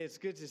It's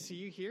good to see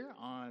you here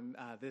on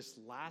this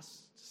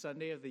last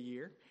Sunday of the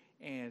year,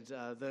 and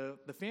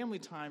the family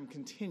time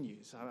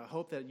continues. I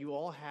hope that you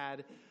all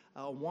had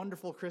a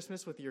wonderful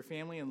Christmas with your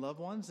family and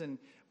loved ones, and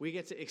we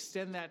get to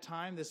extend that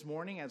time this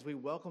morning as we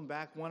welcome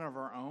back one of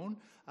our own,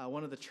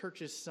 one of the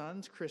church's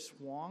sons, Chris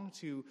Wong,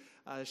 to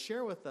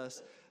share with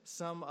us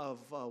some of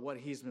what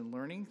he's been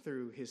learning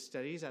through his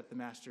studies at the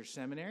Master's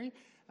Seminary,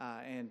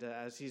 and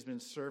as he's been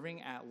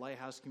serving at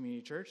Lighthouse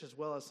Community Church, as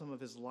well as some of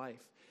his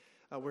life.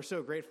 We're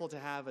so grateful to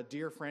have a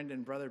dear friend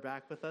and brother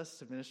back with us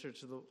to minister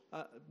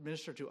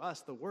to us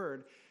the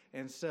Word.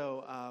 And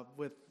so,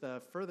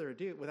 without further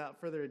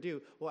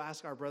ado, we'll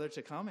ask our brother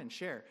to come and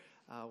share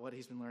what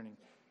he's been learning.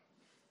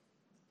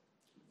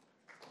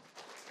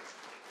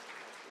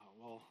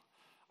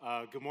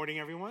 Good morning,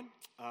 everyone.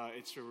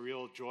 It's a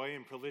real joy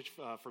and privilege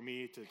for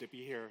me to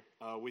be here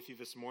with you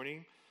this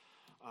morning.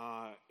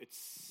 I'm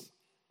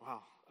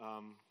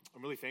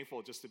really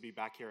thankful just to be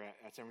back here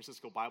at San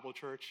Francisco Bible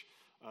Church.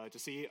 To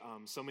see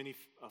so many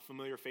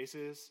familiar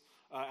faces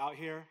out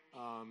here.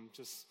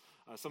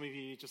 Some of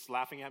you just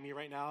laughing at me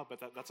right now, but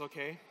that's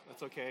okay.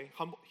 That's okay.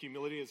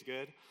 Humility is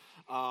good.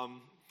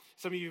 Some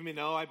of you may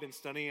know I've been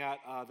studying at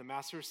the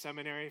Master's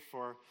Seminary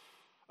for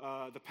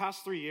the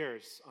past 3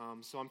 years.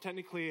 So I'm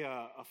technically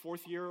a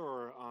fourth year,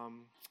 or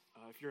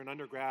if you're an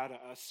undergrad,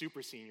 a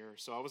super senior.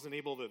 So I wasn't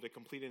able to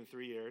complete it in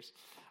 3 years.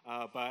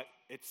 But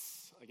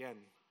it's, again,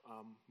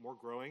 more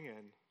growing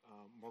and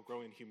more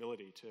growing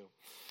humility, too.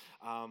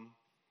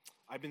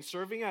 I've been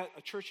serving at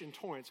a church in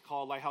Torrance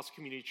called Lighthouse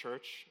Community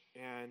Church,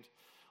 and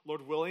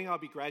Lord willing, I'll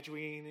be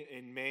graduating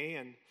in May,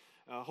 and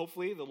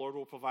hopefully the Lord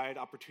will provide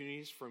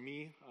opportunities for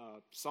me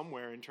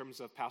somewhere in terms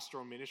of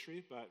pastoral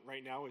ministry, but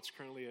right now it's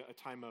currently a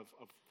time of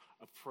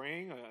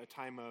praying, a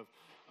time of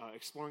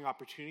exploring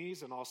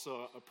opportunities, and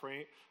also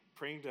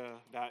praying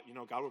that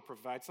God would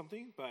provide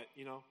something, but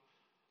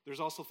there's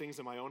also things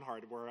in my own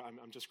heart where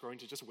I'm just growing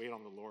to just wait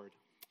on the Lord.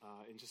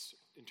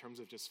 In terms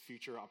of just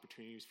future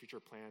opportunities,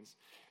 future plans,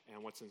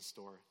 and what's in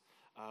store.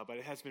 But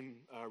it has been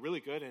really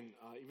good and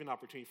even an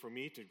opportunity for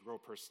me to grow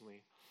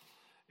personally.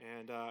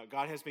 And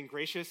God has been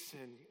gracious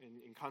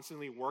and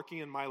constantly working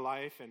in my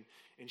life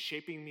and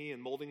shaping me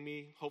and molding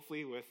me,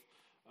 hopefully with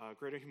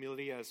greater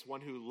humility as one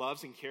who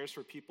loves and cares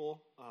for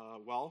people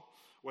well,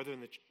 whether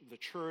in the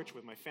church,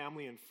 with my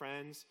family and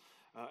friends,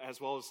 as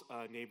well as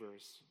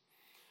neighbors.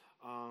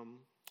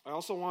 I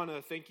also want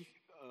to thank you.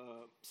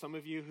 Some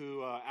of you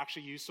who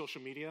actually use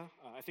social media.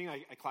 I think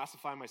I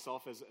classify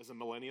myself as a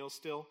millennial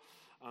still.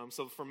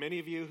 So for many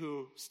of you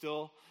who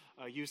still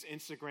use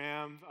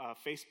Instagram,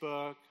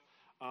 Facebook,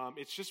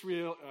 it's just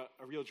a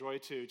real joy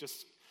to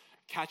just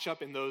catch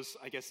up in those,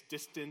 I guess,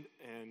 distant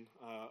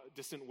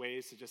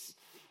ways to just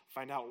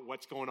find out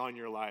what's going on in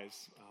your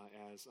lives.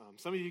 As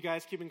some of you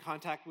guys keep in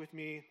contact with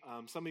me,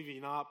 some of you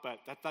not, but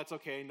that's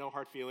okay. No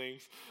hard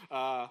feelings.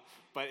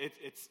 But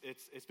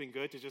it's been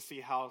good to just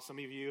see how some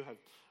of you have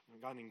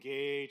gotten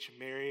engaged,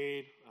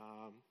 married.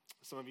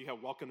 Some of you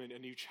have welcomed a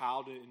new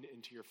child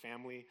into your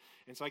family.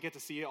 And so I get to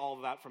see all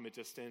of that from a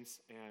distance.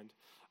 And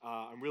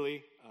I'm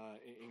really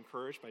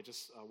encouraged by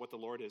just what the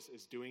Lord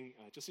is doing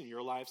just in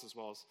your lives as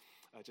well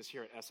as just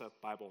here at SF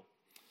Bible.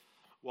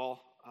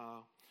 Well,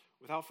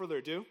 without further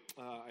ado,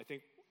 I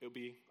think it would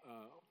be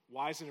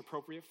wise and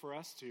appropriate for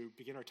us to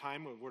begin our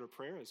time with a word of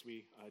prayer as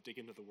we dig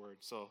into the Word.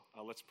 So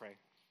let's pray.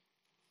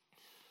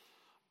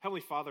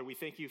 Heavenly Father, we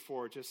thank you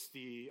for just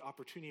the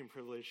opportunity and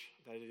privilege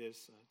that it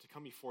is to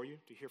come before you,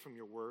 to hear from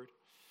your word.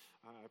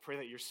 I pray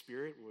that your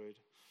Spirit would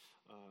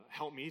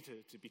help me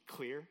to be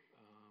clear,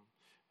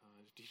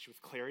 to teach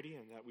with clarity,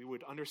 and that we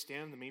would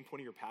understand the main point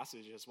of your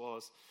passage as well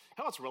as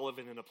how it's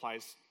relevant and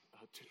applies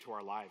to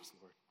our lives,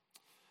 Lord.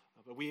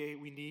 But we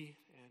need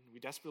and we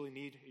desperately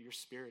need your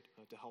Spirit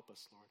to help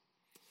us, Lord.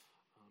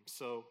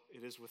 So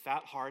it is with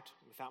that heart,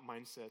 with that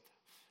mindset,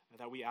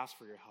 that we ask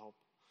for your help,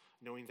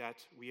 knowing that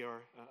we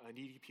are a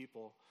needy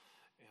people,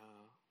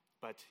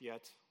 but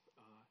yet,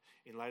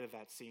 in light of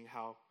that, seeing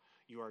how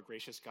you are a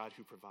gracious God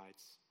who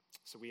provides.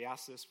 So we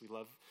ask this, we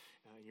love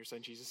in your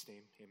Son Jesus'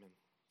 name, amen.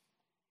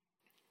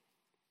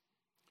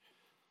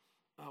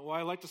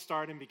 I'd like to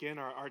start and begin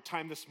our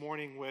time this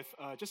morning with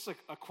just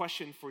a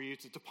question for you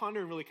to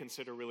ponder and really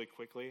consider really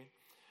quickly.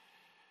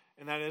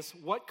 And that is,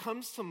 what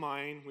comes to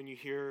mind when you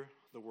hear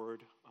the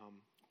word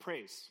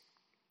praise?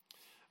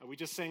 We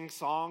just sang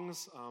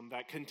songs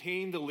that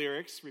contain the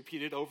lyrics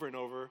repeated over and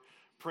over,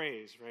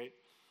 praise, right?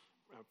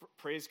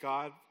 Praise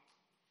God.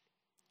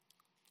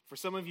 For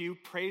some of you,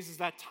 praise is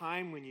that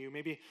time when you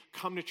maybe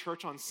come to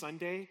church on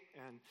Sunday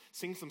and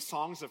sing some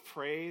songs of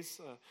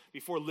praise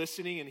before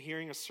listening and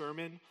hearing a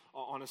sermon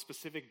on a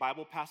specific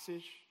Bible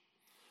passage.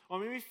 Or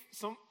maybe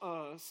some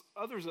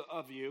others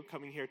of you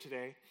coming here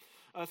today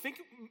think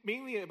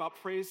mainly about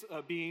praise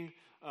being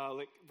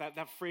like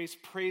that phrase,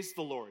 praise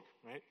the Lord,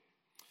 right?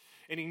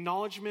 An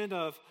acknowledgement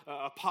of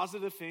a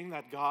positive thing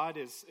that God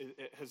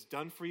has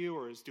done for you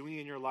or is doing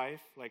in your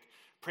life. Like,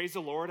 praise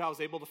the Lord, I was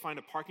able to find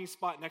a parking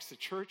spot next to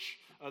church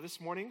this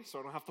morning,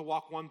 so I don't have to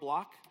walk one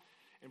block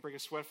and bring a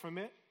sweat from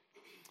it.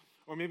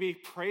 Or maybe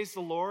praise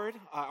the Lord.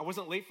 I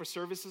wasn't late for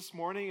service this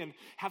morning and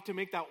have to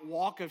make that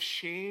walk of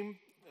shame,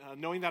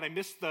 knowing that I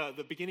missed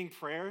the beginning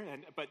prayer,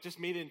 but just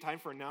made it in time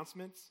for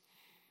announcements.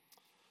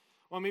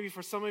 Well, maybe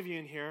for some of you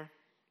in here,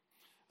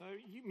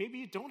 maybe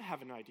you don't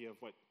have an idea of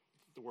what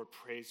the word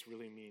praise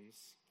really means,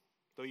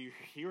 though you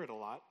hear it a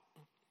lot.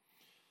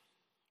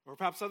 Or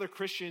perhaps other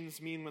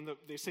Christians mean when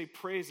they say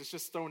praise, it's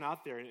just thrown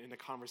out there in a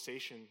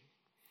conversation.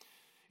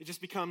 It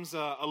just becomes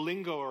a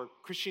lingo or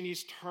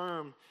Christianese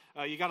term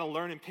you got to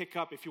learn and pick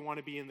up if you want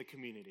to be in the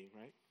community,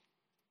 right?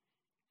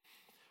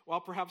 Well,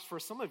 perhaps for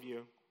some of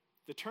you,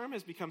 the term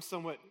has become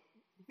somewhat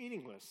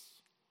meaningless,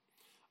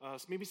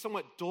 maybe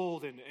somewhat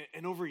dulled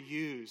and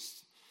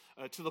overused,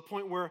 to the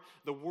point where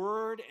the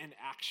word and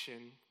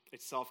action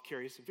itself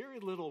carries very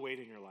little weight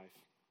in your life,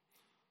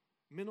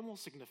 minimal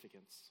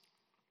significance.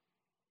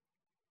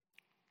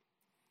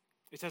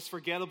 It's as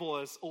forgettable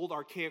as old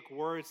archaic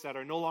words that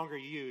are no longer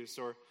used,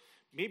 or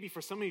maybe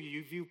for some of you,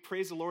 you view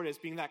praise the Lord as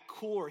being that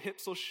cool or hip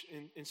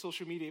in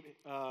social media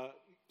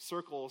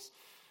circles,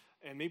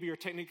 and maybe you're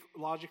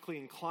technologically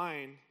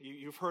inclined.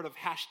 You've heard of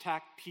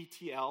hashtag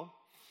PTL,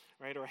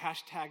 right, or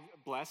hashtag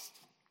blessed.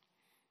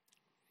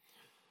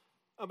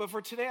 But for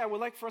today, I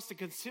would like for us to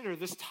consider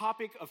this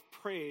topic of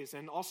praise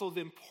and also the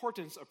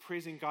importance of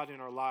praising God in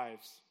our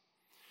lives.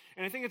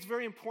 And I think it's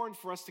very important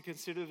for us to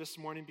consider this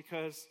morning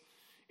because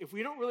if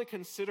we don't really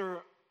consider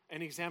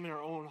and examine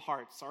our own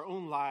hearts, our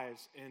own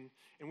lives, and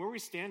where we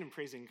stand in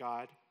praising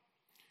God,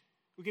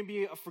 we can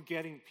be a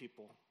forgetting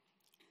people,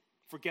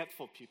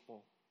 forgetful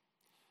people.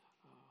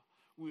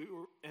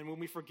 And when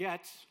we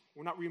forget,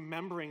 we're not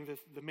remembering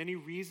the many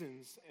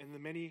reasons and the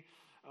many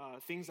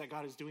things that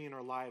God is doing in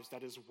our lives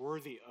that is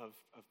worthy of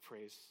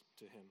praise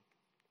to Him.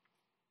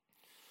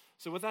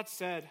 So with that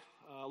said,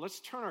 let's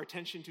turn our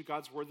attention to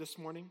God's Word this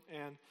morning.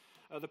 And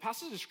the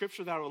passage of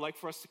Scripture that I would like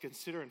for us to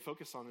consider and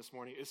focus on this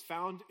morning is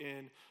found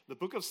in the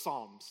book of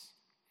Psalms.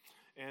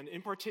 And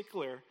in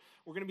particular,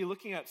 we're going to be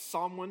looking at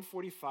Psalm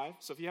 145.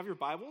 So if you have your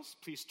Bibles,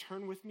 please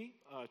turn with me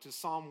to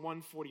Psalm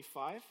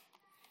 145.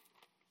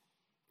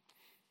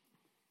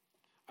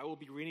 I will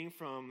be reading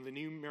from the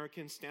New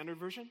American Standard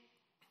Version.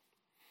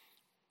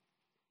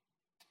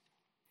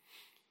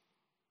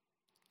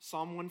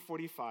 Psalm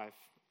 145,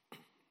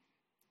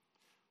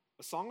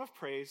 a song of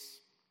praise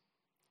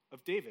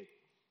of David.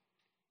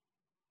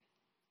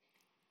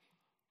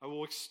 I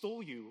will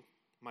extol you,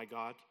 my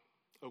God,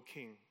 O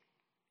King,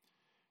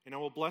 and I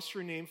will bless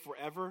your name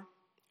forever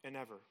and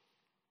ever.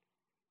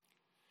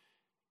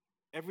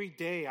 Every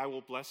day I will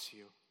bless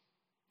you,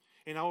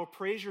 and I will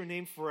praise your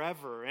name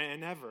forever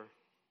and ever.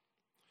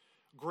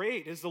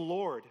 Great is the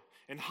Lord,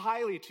 and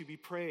highly to be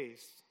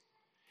praised,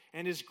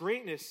 and his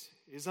greatness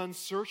is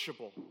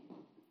unsearchable.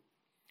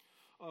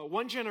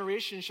 One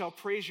generation shall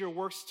praise your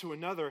works to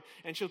another,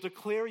 and shall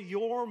declare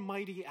your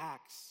mighty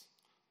acts.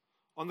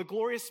 On the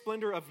glorious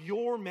splendor of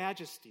your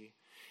majesty,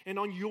 and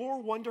on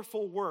your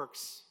wonderful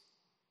works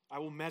I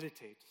will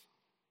meditate.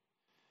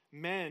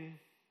 Men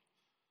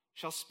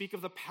shall speak of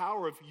the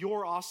power of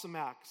your awesome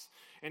acts,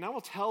 and I will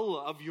tell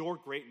of your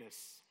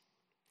greatness.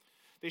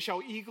 They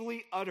shall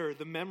eagerly utter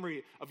the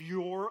memory of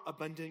your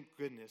abundant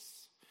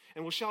goodness,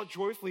 and will shout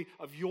joyfully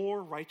of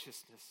your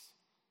righteousness.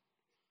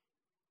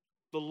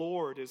 The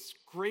Lord is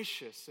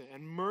gracious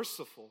and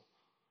merciful,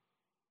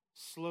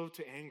 slow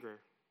to anger,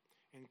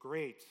 and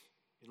great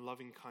in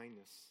loving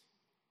kindness.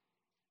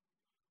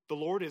 The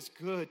Lord is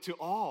good to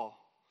all,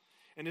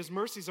 and his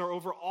mercies are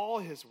over all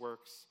his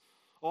works.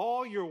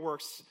 All your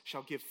works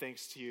shall give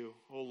thanks to you,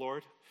 O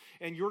Lord,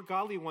 and your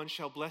godly ones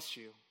shall bless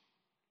you.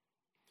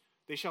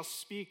 They shall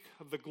speak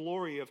of the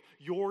glory of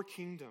your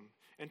kingdom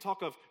and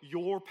talk of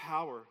your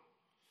power,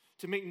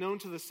 to make known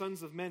to the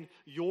sons of men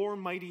your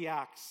mighty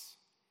acts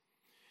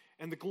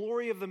and the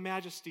glory of the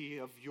majesty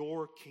of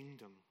your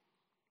kingdom.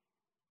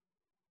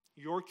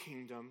 Your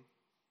kingdom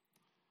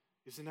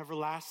is an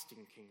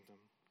everlasting kingdom,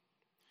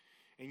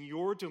 and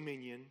your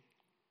dominion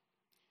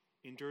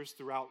endures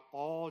throughout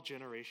all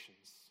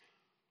generations.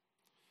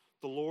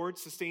 The Lord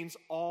sustains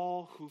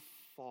all who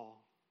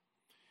fall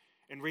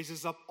and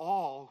raises up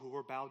all who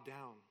are bowed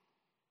down.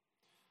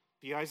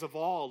 The eyes of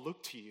all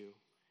look to you,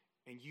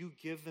 and you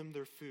give them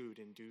their food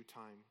in due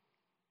time.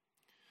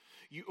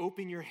 You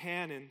open your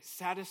hand and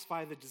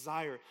satisfy the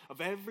desire of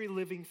every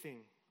living thing.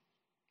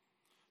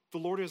 The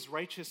Lord is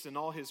righteous in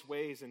all his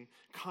ways and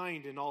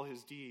kind in all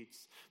his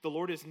deeds. The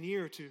Lord is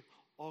near to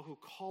all who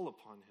call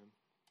upon him,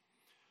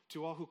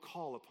 to all who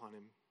call upon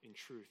him in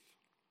truth.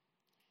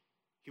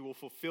 He will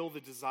fulfill the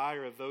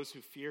desire of those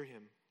who fear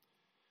him.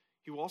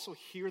 He will also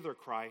hear their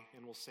cry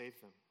and will save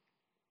them.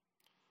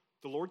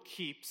 The Lord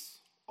keeps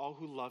all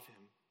who love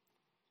him,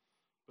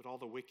 but all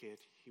the wicked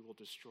he will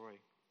destroy.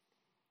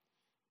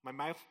 My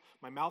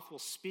mouth will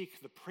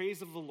speak the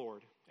praise of the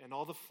Lord, and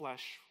all the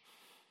flesh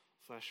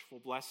will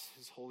bless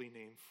his holy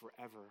name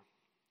forever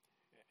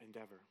and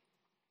ever.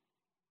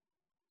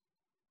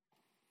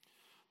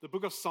 The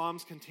book of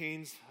Psalms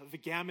contains the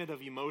gamut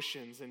of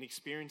emotions and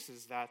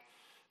experiences that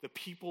the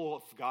people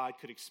of God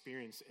could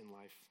experience in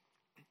life.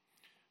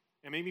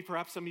 And maybe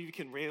perhaps some of you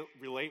can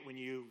relate when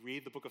you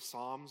read the book of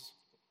Psalms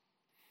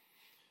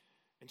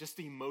and just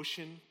the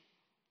emotion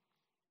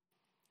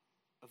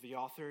of the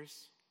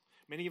authors.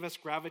 Many of us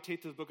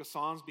gravitate to the book of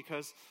Psalms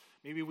because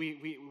maybe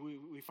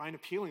we find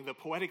appealing the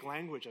poetic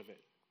language of it,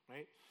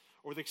 right?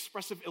 Or the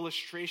expressive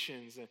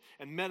illustrations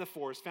and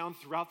metaphors found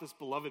throughout this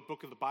beloved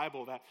book of the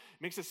Bible that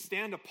makes it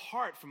stand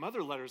apart from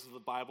other letters of the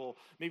Bible,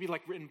 maybe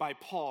like written by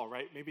Paul,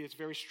 right? Maybe it's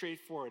very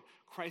straightforward.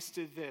 Christ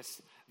did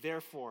this,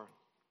 therefore.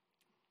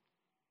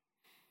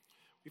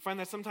 We find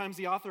that sometimes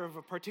the author of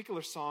a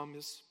particular psalm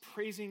is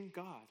praising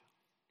God.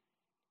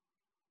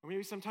 Or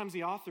maybe sometimes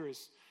the author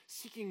is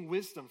seeking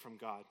wisdom from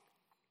God,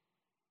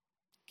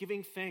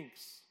 giving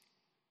thanks,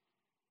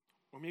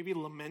 or maybe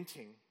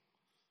lamenting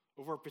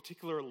over a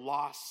particular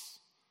loss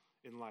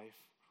in life,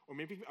 or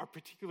maybe a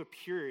particular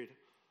period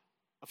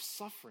of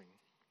suffering.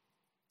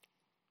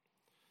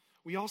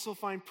 We also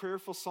find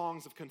prayerful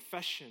songs of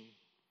confession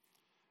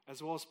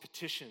as well as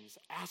petitions,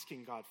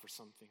 asking God for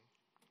something.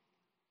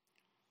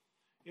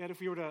 Yet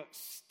if we were to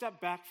step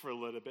back for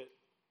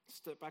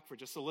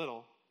just a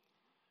little,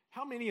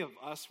 how many of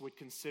us would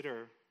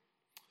consider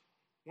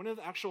one of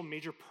the actual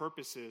major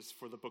purposes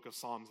for the book of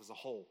Psalms as a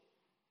whole?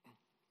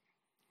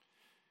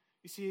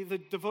 You see, the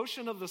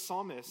devotion of the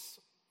psalmist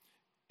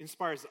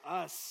inspires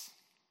us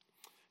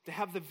to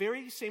have the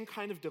very same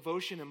kind of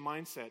devotion and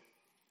mindset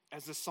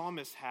as the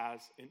psalmist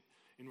has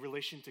in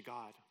relation to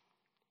God.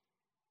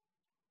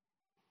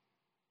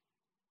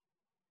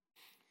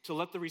 To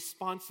let the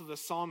response of the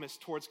psalmist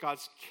towards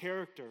God's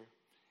character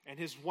and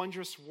his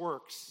wondrous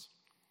works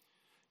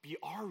be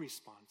our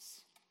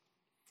response.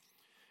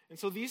 And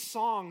so these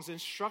songs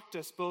instruct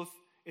us both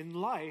in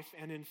life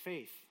and in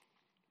faith.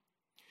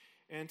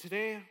 And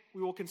today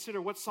we will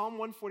consider what Psalm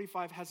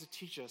 145 has to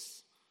teach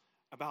us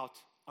about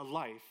a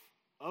life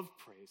of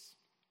praise.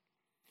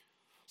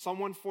 Psalm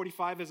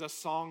 145 is a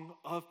song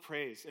of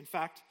praise. In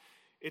fact,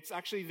 it's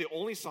actually the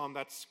only psalm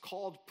that's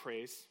called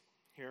praise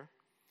here.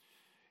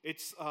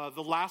 It's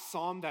the last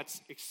psalm that's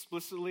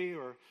explicitly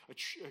or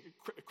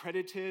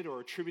credited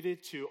or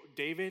attributed to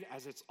David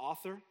as its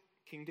author,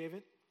 King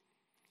David.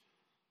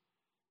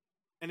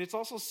 And it's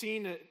also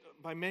seen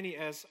by many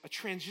as a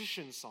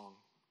transition song,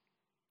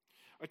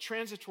 a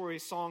transitory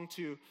song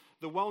to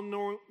the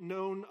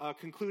well-known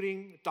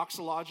concluding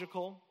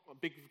doxological, a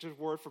big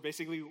word for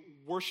basically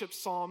worship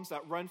psalms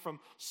that run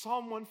from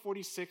Psalm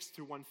 146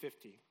 through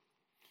 150.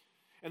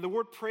 And the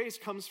word praise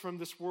comes from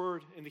this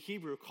word in the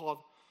Hebrew called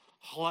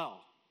hallel,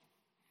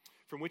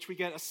 from which we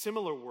get a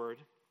similar word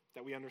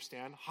that we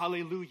understand,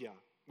 hallelujah,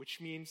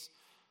 which means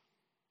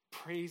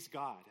praise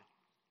God.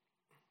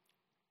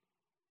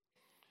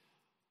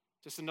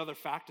 Just another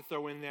fact to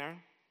throw in there.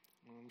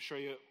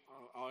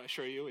 I'll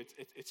assure you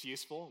it's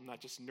useful. I'm not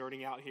just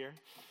nerding out here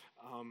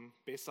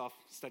based off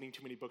studying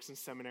too many books in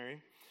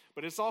seminary.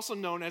 But it's also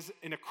known as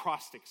an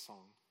acrostic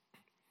song,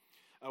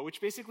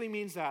 which basically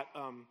means that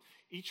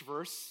each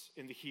verse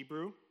in the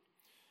Hebrew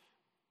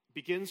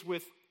begins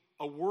with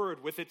a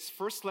word with its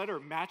first letter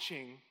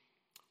matching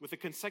with a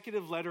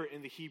consecutive letter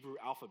in the Hebrew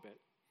alphabet.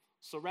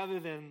 So rather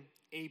than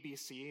A, B,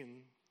 C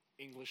in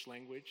English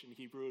language, in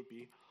Hebrew it would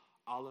be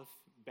Aleph,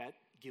 Bet,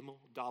 Gimel,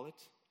 Dalet.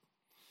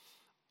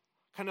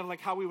 Kind of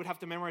like how we would have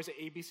to memorize the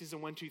ABCs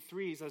and 1, 2,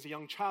 3s as a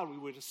young child, we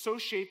would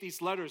associate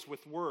these letters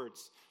with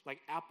words like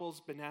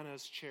apples,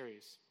 bananas,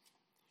 cherries.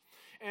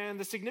 And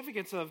the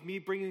significance of me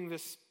bringing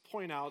this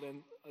point out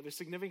and the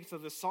significance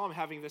of this psalm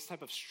having this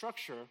type of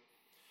structure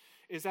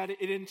is that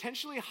it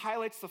intentionally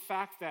highlights the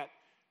fact that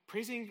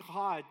praising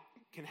God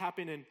can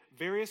happen in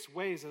various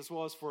ways as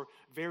well as for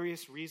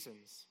various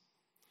reasons.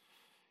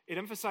 It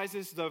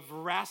emphasizes the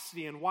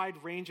veracity and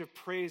wide range of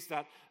praise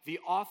that the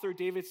author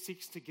David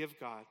seeks to give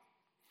God,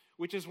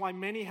 which is why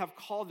many have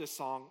called this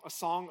song a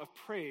song of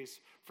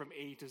praise from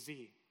A to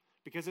Z,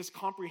 because it's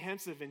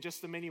comprehensive in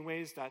just the many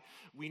ways that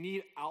we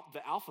need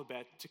the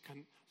alphabet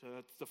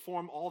to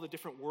form all the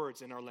different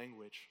words in our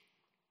language.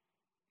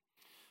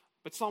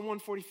 But Psalm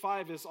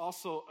 145 is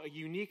also a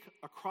unique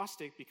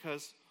acrostic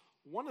because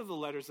one of the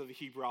letters of the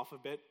Hebrew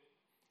alphabet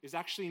is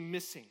actually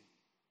missing.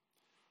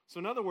 So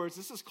in other words,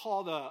 this is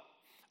called a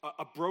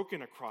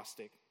broken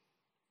acrostic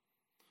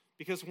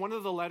because one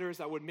of the letters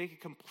that would make it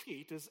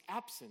complete is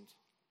absent.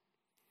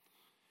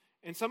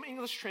 And some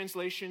English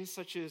translations,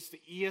 such as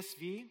the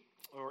ESV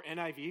or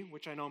NIV,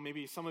 which I know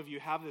maybe some of you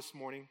have this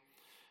morning,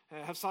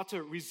 have sought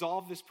to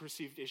resolve this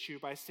perceived issue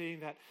by stating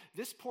that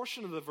this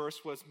portion of the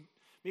verse was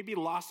maybe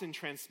lost in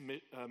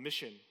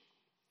transmission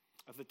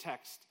of the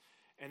text,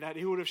 and that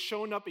it would have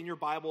shown up in your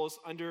Bibles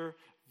under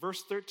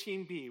verse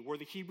 13b, where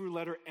the Hebrew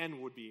letter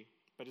N would be,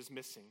 but is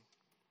missing.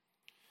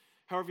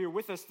 However, you're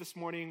with us this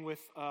morning with,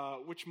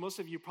 which most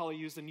of you probably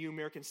use the New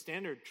American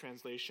Standard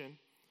Translation.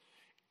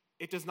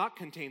 It does not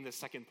contain the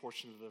second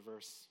portion of the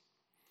verse.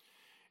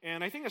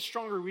 And I think a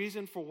stronger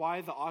reason for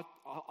why the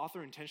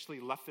author intentionally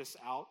left this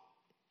out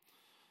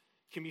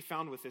can be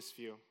found with this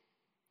view,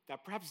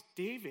 that perhaps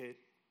David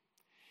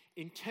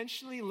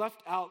intentionally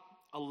left out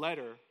a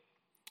letter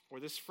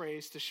or this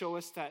phrase to show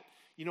us that,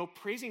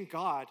 praising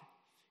God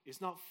is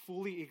not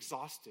fully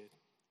exhausted,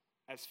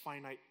 as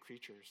finite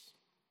creatures.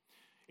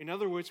 In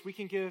other words, we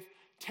can give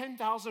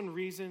 10,000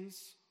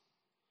 reasons,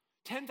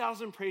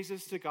 10,000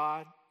 praises to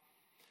God,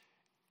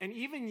 and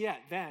even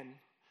yet then,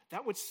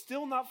 that would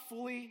still not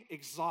fully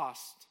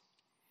exhaust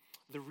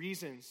the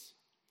reasons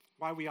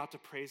why we ought to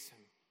praise him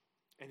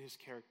and his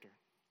character.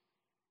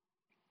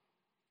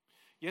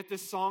 Yet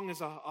this song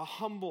is a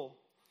humble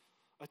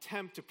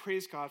attempt to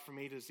praise God from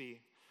A to Z,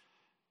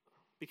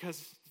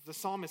 because the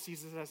psalmist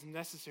sees it as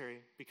necessary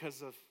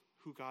because of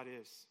who God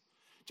is.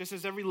 Just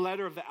as every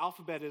letter of the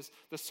alphabet is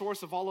the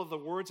source of all of the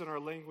words in our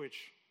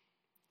language,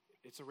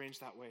 it's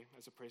arranged that way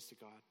as a praise to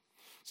God.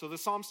 So the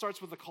psalm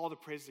starts with a call to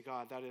praise to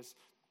God, that is,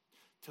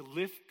 to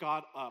lift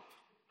God up,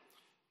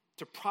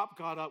 to prop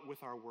God up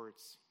with our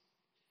words.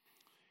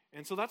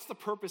 And so that's the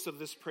purpose of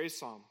this praise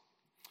psalm.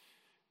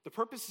 The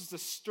purpose is to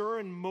stir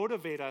and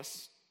motivate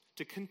us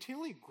to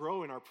continually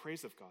grow in our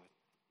praise of God.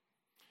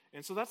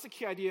 And so that's the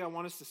key idea I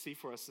want us to see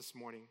for us this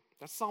morning.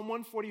 That Psalm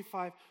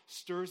 145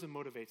 stirs and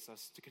motivates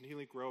us to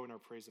continually grow in our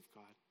praise of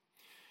God.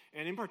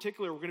 And in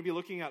particular, we're going to be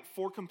looking at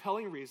 4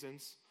 compelling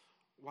reasons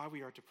why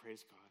we are to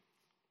praise God.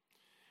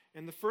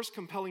 And the first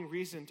compelling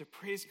reason to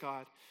praise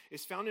God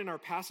is found in our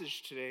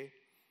passage today,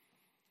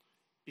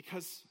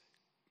 because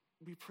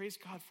we praise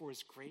God for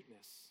his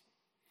greatness.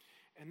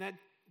 And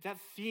that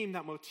theme,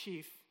 that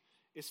motif,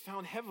 is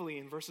found heavily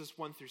in verses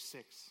 1 through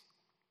 6.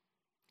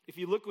 If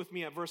you look with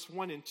me at verse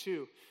 1 and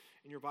 2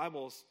 in your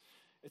Bibles,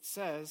 it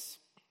says,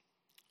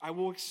 "I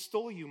will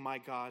extol you, my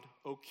God,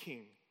 O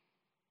King,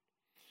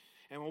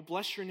 and will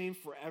bless your name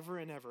forever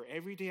and ever.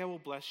 Every day I will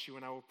bless you,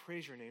 and I will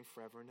praise your name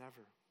forever and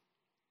ever."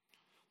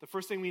 The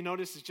first thing we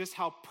notice is just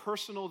how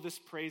personal this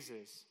praise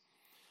is.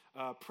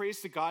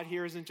 Praise to God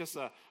here isn't just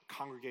a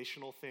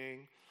congregational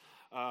thing.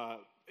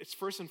 It's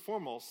first and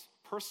foremost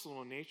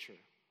personal in nature.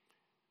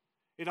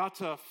 It ought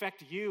to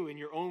affect you in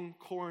your own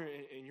core,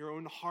 in your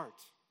own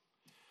heart.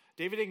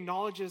 David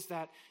acknowledges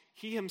that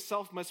he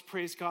himself must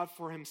praise God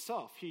for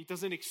himself. He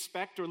doesn't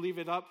expect or leave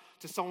it up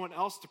to someone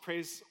else to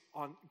praise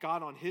on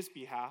God on his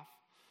behalf,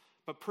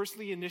 but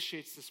personally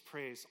initiates this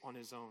praise on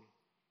his own.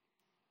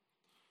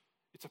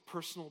 It's a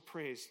personal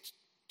praise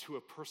to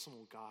a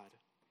personal God.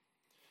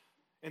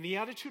 And the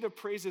attitude of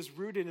praise is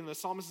rooted in the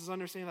psalmist's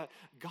understanding that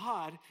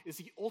God is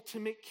the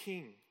ultimate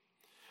king,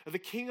 the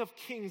King of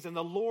kings and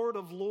the Lord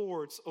of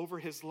lords over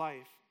his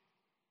life.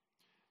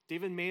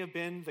 David may have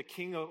been the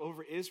king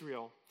over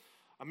Israel,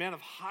 a man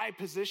of high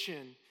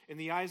position in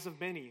the eyes of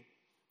many.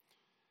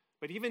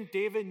 But even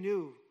David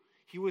knew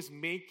he was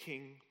made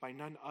king by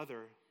none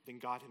other than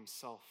God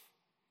himself.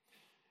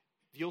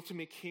 The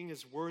ultimate king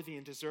is worthy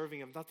and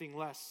deserving of nothing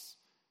less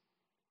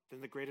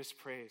than the greatest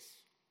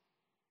praise.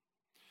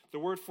 The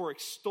word for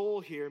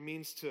extol here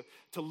means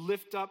to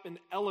lift up and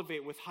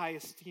elevate with high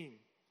esteem.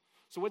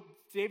 So what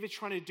David's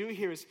trying to do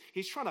here is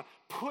he's trying to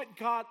put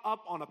God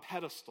up on a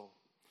pedestal,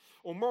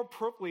 or more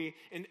appropriately,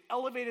 an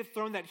elevated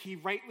throne that he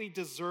rightly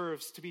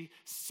deserves to be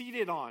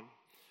seated on,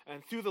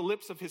 and through the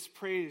lips of his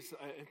praise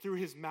and through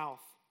his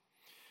mouth.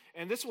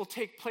 And this will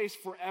take place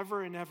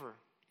forever and ever.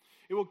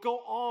 It will go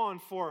on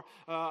for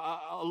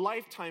a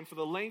lifetime, for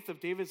the length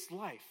of David's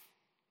life,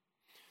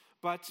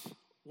 but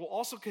will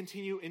also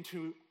continue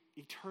into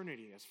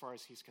eternity as far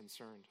as he's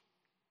concerned.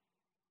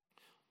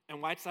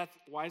 And why is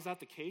that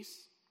the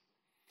case?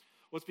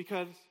 Well, it's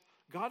because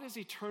God is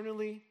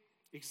eternally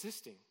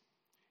existing,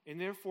 and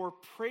therefore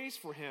praise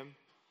for him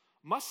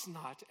must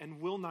not and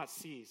will not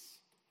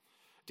cease.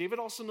 David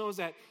also knows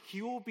that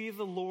he will be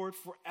the Lord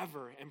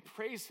forever and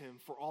praise him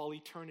for all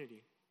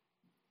eternity.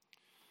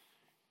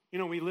 You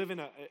know, we live in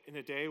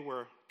a day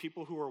where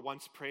people who were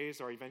once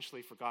praised are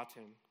eventually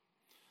forgotten.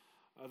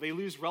 They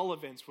lose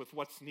relevance with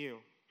what's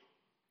new.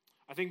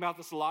 I think about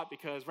this a lot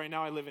because right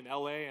now I live in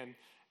LA, and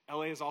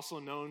LA is also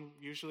known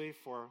usually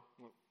for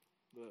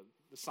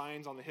the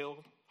signs on the hill,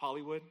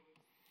 Hollywood.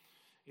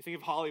 You think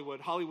of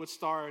Hollywood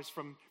stars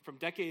from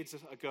decades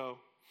ago.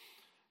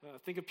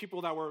 Think of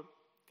people that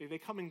they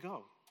come and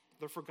go.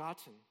 They're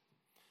forgotten.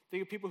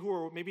 Think of people who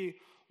were maybe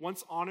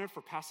once honored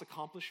for past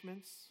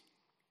accomplishments.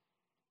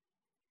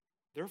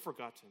 They're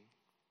forgotten.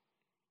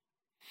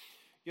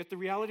 Yet the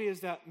reality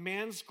is that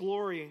man's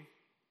glory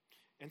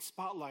and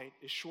spotlight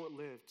is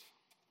short-lived.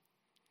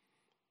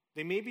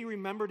 They may be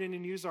remembered in a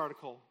news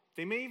article.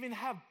 They may even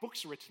have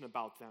books written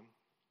about them,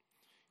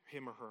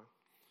 him or her.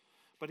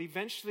 But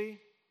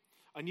eventually,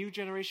 a new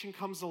generation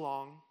comes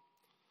along,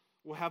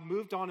 will have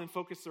moved on and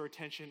focused their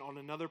attention on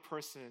another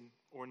person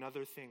or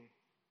another thing.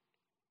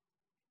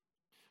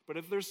 But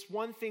if there's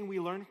one thing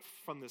we learn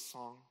from this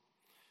song,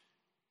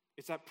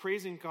 it's that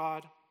praising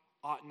God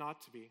ought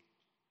not to be,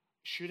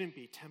 shouldn't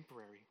be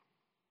temporary.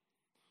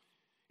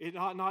 It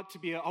ought not to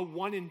be a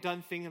one and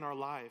done thing in our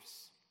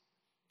lives.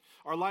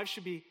 Our lives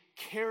should be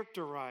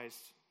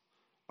characterized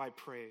by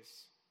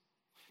praise.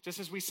 Just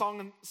as we sung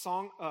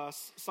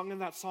in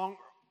that song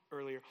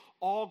earlier,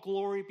 all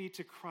glory be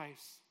to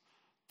Christ,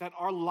 that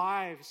our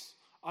lives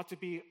ought to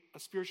be a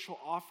spiritual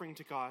offering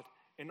to God,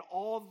 and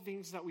all the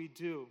things that we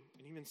do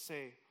and even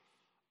say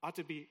ought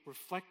to be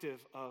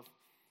reflective of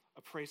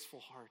a praiseful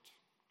heart.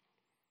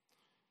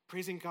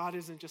 praising God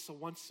isn't just a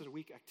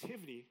once-a-week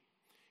activity.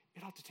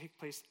 It ought to take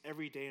place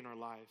every day in our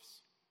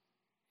lives.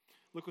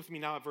 Look with me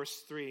now at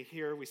verse 3.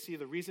 Here we see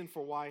the reason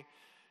for why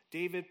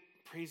David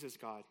praises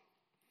God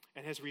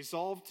and has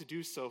resolved to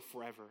do so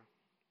forever.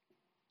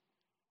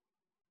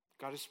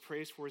 God is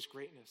praised for his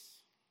greatness.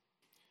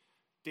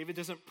 David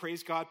doesn't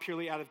praise God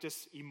purely out of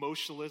just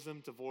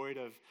emotionalism, devoid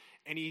of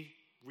any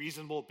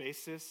reasonable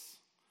basis.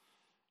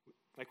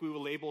 Like we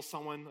would label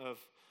someone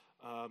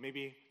of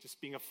maybe just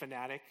being a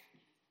fanatic,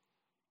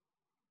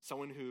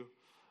 someone who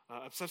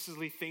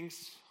obsessively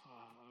thinks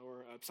or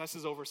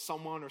obsesses over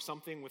someone or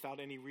something without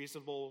any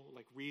reasonable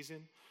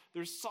reason.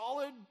 There's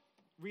solid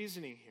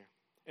reasoning here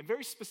and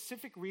very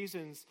specific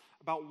reasons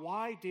about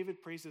why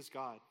David praises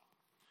God.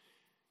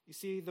 You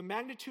see, the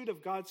magnitude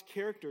of God's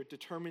character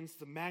determines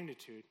the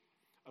magnitude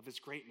of his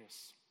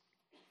greatness.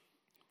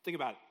 Think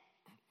about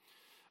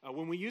it.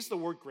 When we use the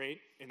word great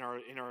in our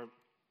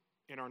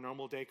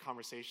normal day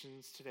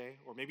conversations today,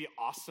 or maybe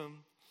awesome,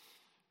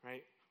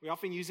 right? We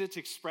often use it to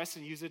express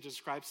and use it to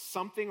describe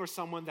something or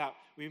someone that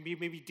we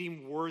maybe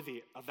deem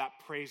worthy of that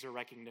praise or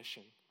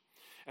recognition.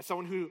 As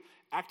someone who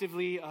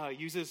actively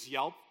uses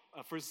Yelp,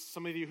 for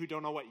some of you who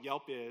don't know what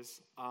Yelp is,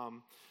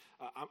 I'm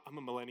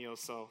a millennial,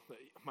 so you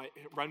might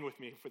run with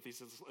me for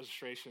these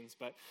illustrations,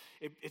 but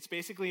it's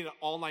basically an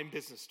online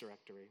business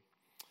directory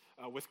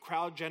with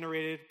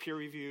crowd-generated,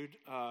 peer-reviewed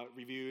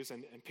reviews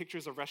and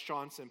pictures of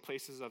restaurants and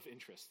places of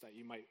interest that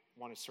you might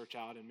want to search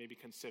out and maybe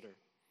consider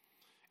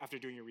after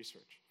doing your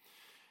research.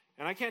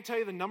 And I can't tell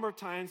you the number of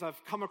times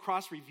I've come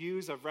across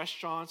reviews of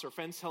restaurants or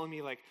friends telling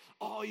me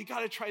oh, you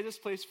got to try this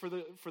place for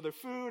their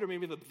food, or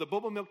maybe the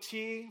boba milk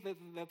tea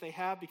that they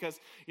have because,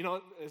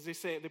 as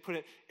they put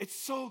it, it's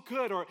so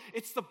good, or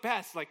it's the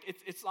best,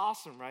 it's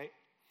awesome, right?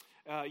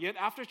 Yet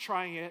after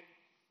trying it,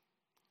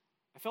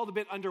 I felt a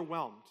bit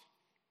underwhelmed.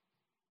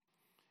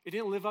 It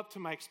didn't live up to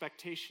my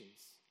expectations.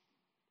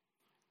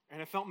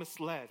 And I felt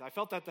misled. I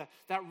felt that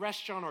that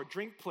restaurant or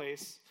drink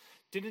place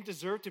didn't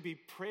deserve to be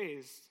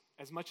praised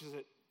as much as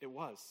it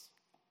was.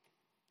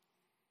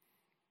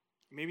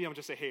 Maybe I'm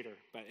just a hater,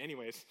 but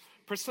anyways,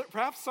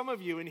 perhaps some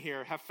of you in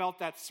here have felt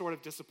that sort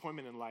of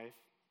disappointment in life,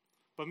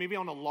 but maybe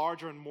on a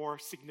larger and more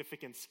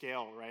significant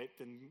scale, right,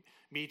 than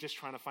me just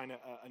trying to find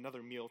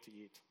another meal to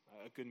eat,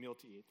 a good meal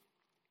to eat.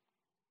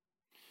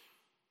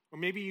 Or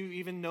maybe you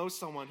even know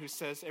someone who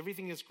says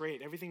everything is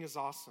great, everything is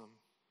awesome,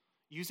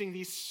 using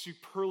these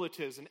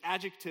superlatives and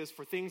adjectives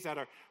for things that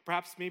are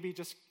perhaps maybe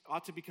just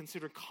ought to be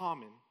considered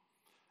common,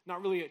 not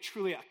really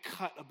truly a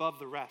cut above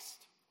the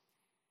rest.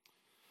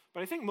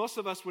 But I think most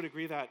of us would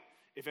agree that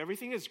if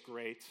everything is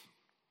great,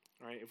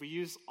 right, if we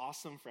use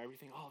awesome for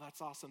everything, oh,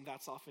 that's awesome,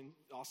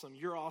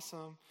 you're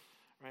awesome,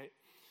 right?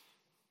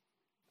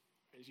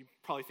 You're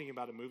probably thinking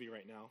about a movie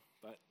right now,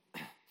 but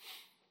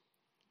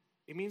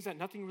it means that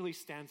nothing really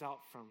stands out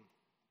from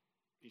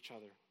each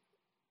other.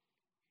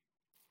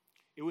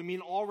 It would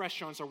mean all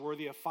restaurants are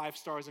worthy of 5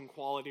 stars in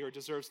quality or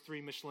deserves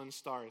 3 Michelin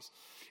stars.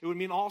 It would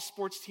mean all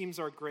sports teams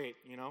are great,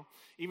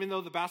 Even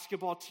though the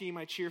basketball team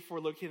I cheer for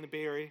located in the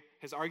Bay Area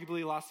has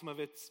arguably lost some of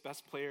its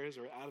best players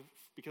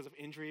because of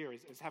injury or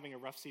is having a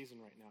rough season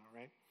right now,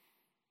 right?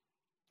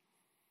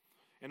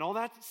 And all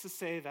that's to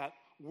say that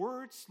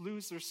words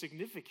lose their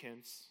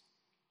significance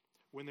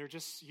when they're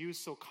just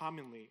used so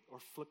commonly or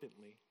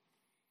flippantly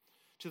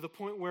to the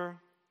point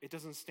where it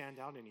doesn't stand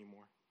out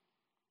anymore.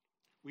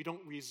 We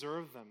don't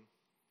reserve them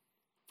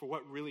for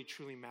what really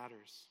truly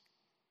matters,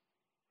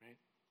 right?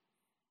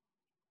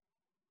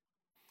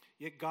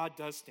 Yet God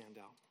does stand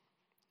out.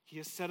 He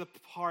is set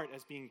apart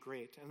as being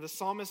great. And the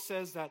psalmist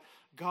says that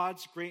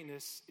God's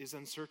greatness is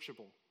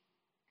unsearchable.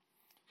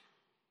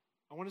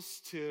 I want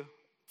us to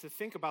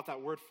think about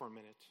that word for a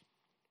minute.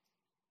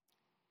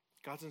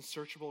 God's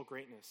unsearchable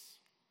greatness.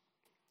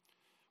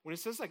 When it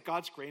says that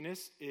God's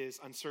greatness is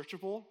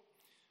unsearchable,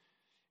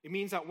 it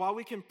means that while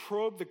we can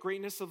probe the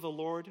greatness of the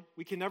Lord,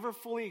 we can never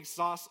fully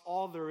exhaust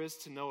all there is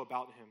to know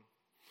about him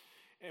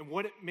and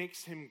what it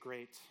makes him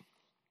great.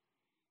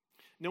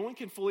 No one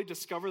can fully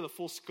discover the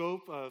full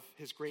scope of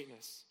his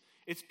greatness.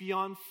 It's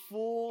beyond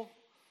full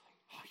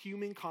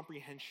human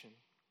comprehension.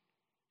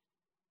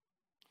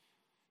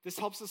 This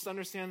helps us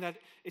understand that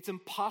it's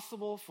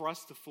impossible for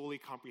us to fully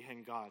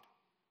comprehend God.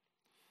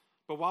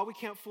 But while we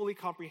can't fully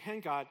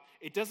comprehend God,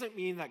 it doesn't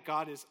mean that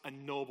God is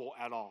unknowable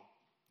at all.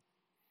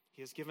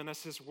 He has given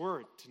us his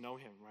word to know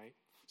him, right?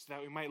 So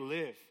that we might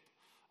live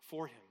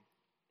for him.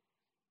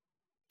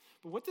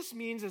 But what this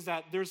means is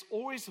that there's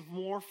always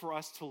more for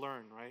us to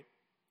learn, right?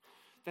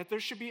 That there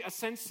should be a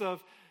sense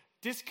of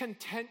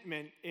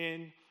discontentment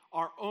in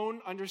our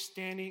own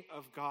understanding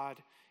of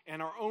God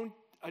and our own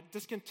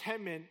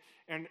discontentment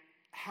in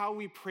how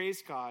we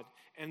praise God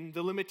and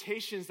the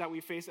limitations that we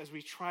face as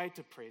we try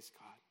to praise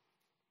God.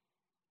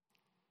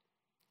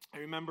 I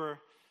remember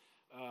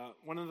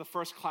one of the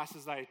first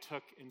classes that I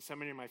took in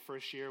seminary my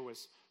first year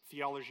was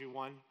Theology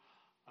 1.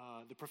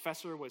 The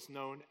professor was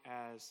known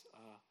as,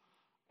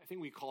 I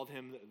think we called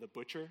him the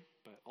butcher,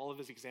 but all of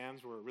his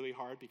exams were really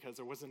hard because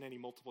there wasn't any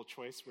multiple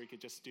choice where you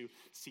could just do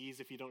C's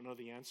if you don't know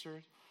the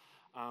answer.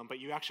 but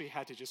you actually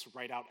had to just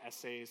write out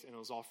essays, and it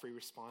was all free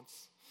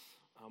response,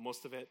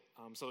 most of it.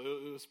 So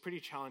it was pretty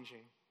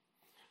challenging.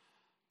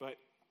 But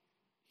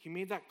he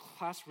made that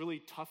class really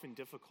tough and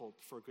difficult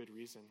for a good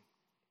reason.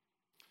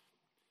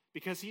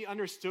 Because he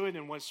understood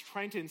and was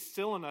trying to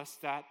instill in us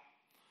that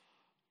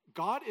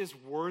God is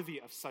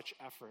worthy of such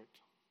effort.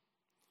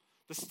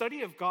 The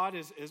study of God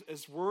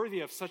is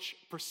worthy of such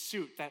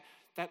pursuit,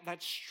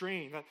 that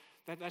strain,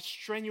 that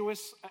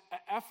strenuous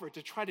effort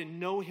to try to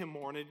know him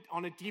more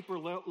on a deeper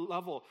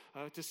level,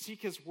 to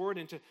seek his word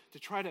and to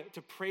try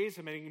to praise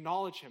him and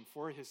acknowledge him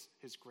for his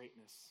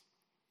greatness.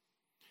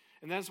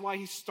 And that's why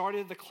he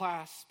started the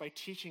class by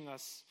teaching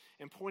us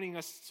and pointing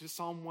us to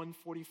Psalm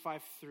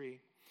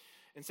 145:3,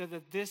 and said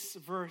that this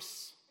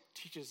verse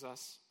teaches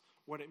us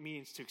what it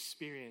means to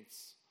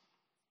experience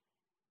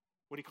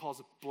what he calls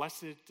a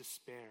blessed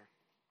despair.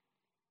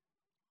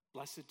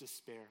 Blessed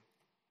despair.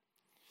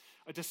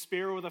 A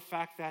despair over the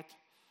fact that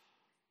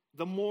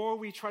the more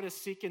we try to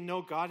seek and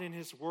know God in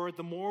his word,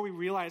 the more we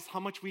realize how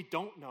much we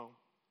don't know,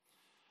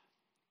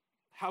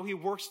 how he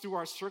works through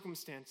our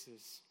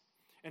circumstances,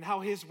 and how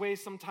his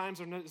ways sometimes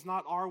is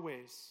not our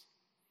ways.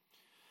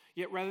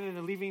 Yet rather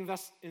than leaving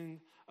us in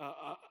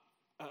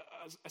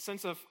a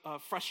sense of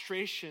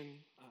frustration,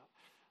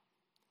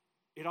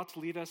 it ought to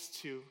lead us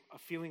to a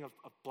feeling of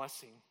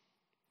blessing,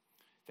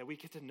 that we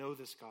get to know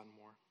this God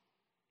more,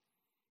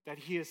 that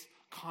he has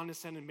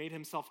condescended and made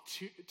himself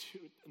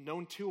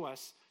known to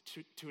us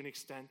to an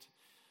extent,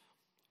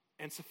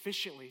 and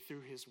sufficiently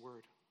through his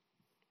word.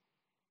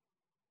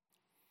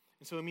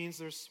 And so it means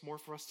there's more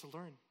for us to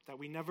learn, that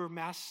we never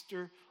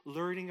master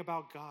learning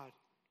about God.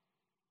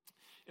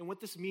 And what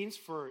this means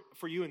for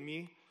you and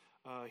me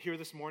here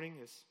this morning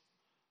is,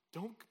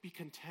 don't be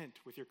content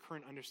with your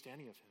current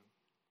understanding of him.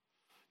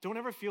 Don't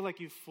ever feel like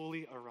you've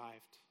fully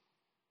arrived.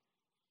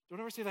 Don't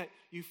ever say that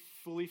you've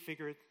fully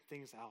figured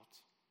things out.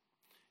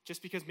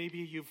 Just because maybe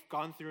you've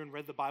gone through and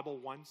read the Bible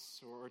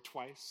once or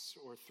twice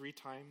or 3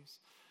 times,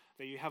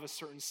 that you have a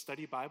certain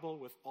study Bible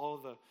with all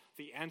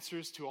the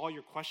answers to all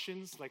your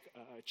questions, like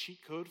a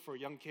cheat code for a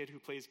young kid who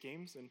plays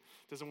games and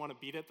doesn't want to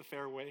beat it the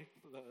fair way,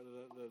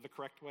 the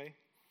correct way.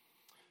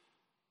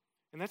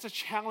 And that's a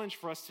challenge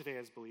for us today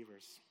as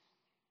believers.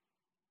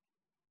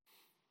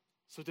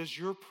 So does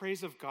your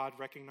praise of God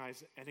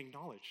recognize and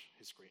acknowledge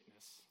his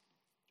greatness?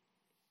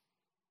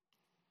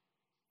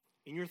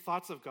 In your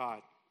thoughts of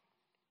God,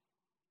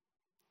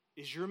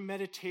 is your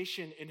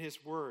meditation in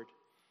his word,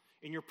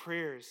 in your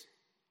prayers,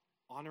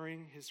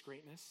 honoring his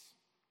greatness?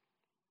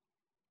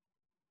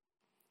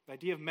 The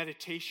idea of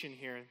meditation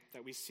here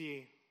that we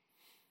see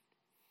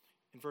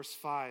in verse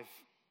 5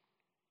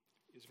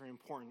 is very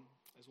important,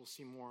 as we'll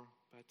see more.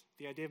 But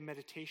the idea of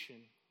meditation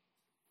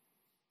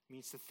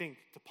means to think,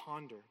 to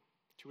ponder,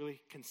 to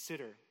really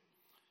consider.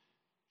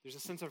 There's a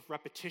sense of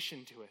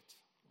repetition to it.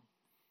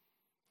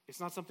 It's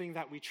not something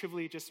that we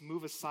trivially just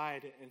move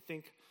aside and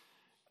think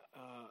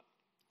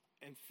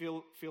and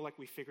feel like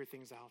we figured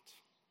things out.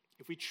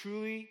 If we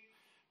truly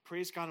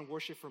praise God and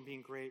worship for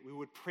being great, we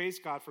would praise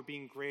God for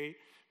being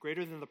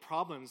greater than the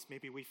problems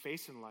maybe we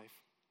face in life.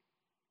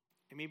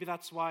 And maybe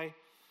that's why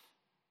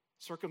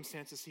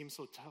circumstances seem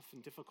so tough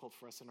and difficult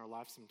for us in our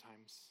lives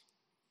sometimes.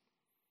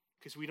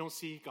 Because we don't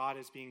see God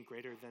as being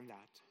greater than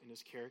that in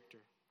his character.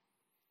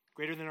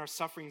 Greater than our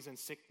sufferings and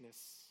sickness.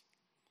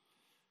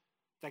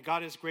 That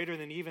God is greater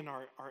than even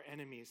our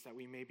enemies that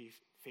we may be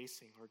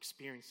facing or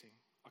experiencing.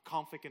 A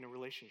conflict in a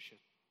relationship.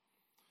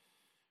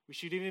 We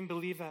should even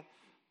believe that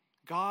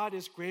God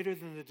is greater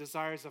than the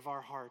desires of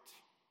our heart.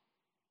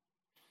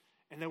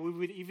 And that we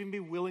would even be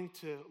willing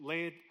to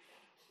lay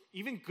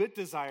even good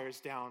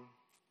desires down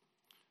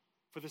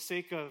for the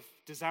sake of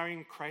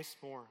desiring Christ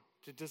more,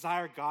 to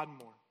desire God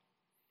more,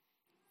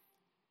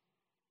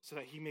 so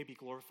that he may be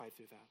glorified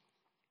through that.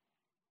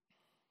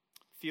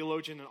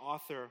 Theologian and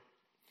author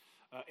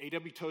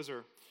A.W.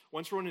 Tozer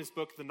once wrote in his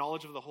book, The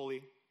Knowledge of the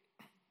Holy,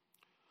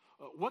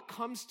 what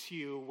comes to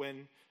you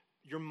when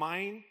your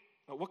mind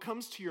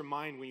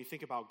when you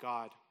think about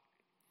God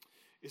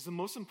is the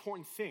most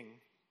important thing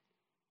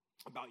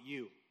about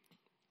you.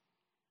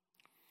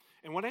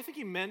 And what I think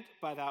he meant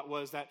by that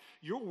was that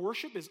your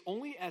worship is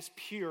only as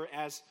pure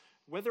as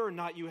whether or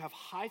not you have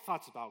high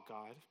thoughts about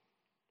God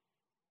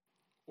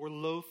or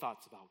low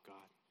thoughts about God.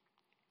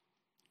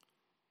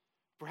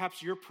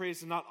 Perhaps your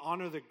praise does not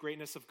honor the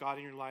greatness of God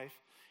in your life,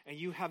 and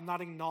you have not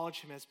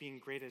acknowledged him as being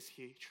great as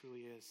he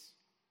truly is.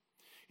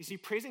 You see,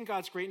 praising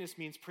God's greatness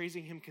means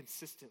praising him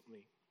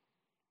consistently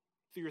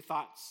through your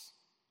thoughts,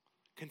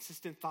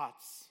 consistent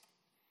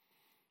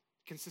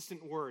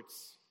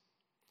words.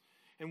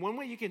 And one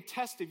way you can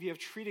test if you have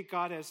treated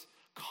God as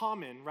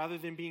common rather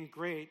than being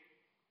great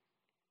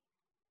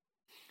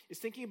is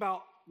thinking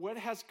about what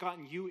has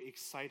gotten you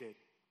excited,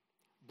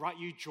 brought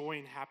you joy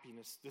and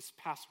happiness this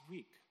past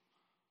week,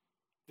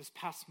 this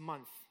past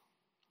month.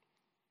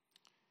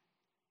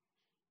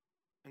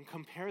 And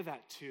compare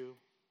that to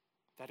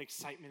that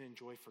excitement and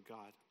joy for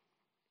God.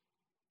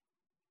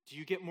 Do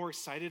you get more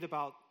excited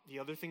about the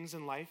other things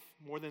in life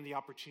more than the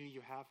opportunity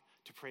you have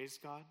to praise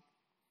God?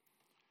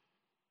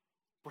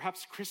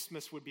 Perhaps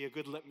Christmas would be a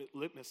good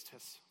litmus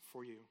test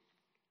for you.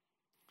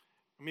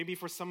 Maybe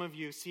for some of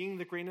you, seeing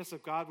the greatness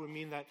of God would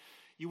mean that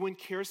you wouldn't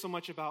care so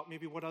much about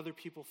maybe what other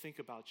people think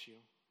about you.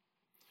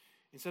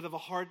 Instead of a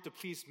heart to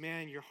please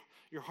man,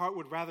 your heart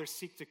would rather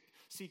seek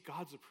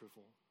God's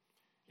approval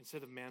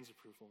instead of man's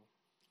approval.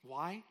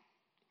 Why?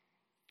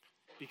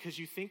 Because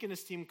you think and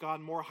esteem God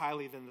more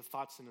highly than the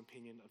thoughts and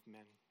opinion of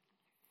men.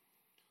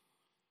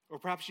 Or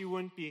perhaps you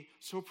wouldn't be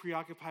so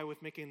preoccupied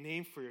with making a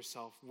name for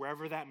yourself,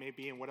 wherever that may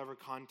be, in whatever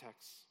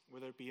context,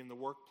 whether it be in the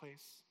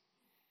workplace,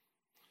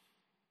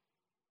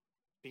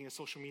 being a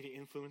social media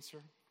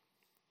influencer.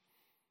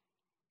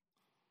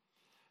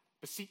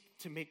 But seek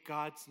to make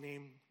God's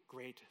name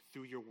great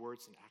through your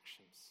words and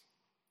actions.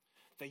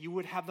 That you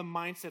would have the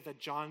mindset that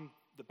John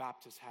the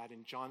Baptist had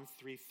in John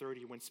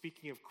 3:30 when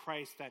speaking of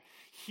Christ, that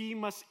he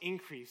must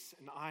increase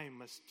and I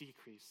must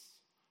decrease.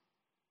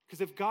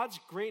 Because if God's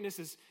greatness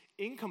is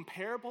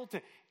incomparable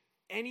to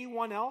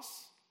anyone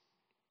else,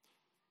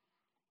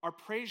 our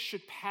praise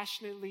should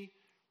passionately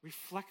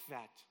reflect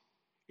that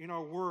in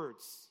our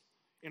words,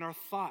 in our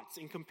thoughts,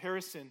 in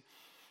comparison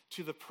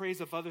to the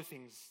praise of other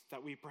things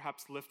that we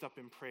perhaps lift up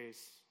in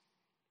praise.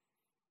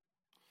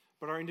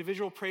 But our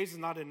individual praise is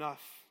not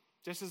enough.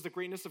 Just as the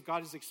greatness of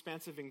God is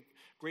expansive in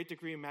great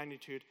degree and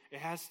magnitude, it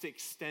has to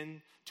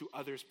extend to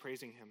others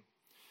praising him.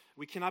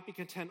 We cannot be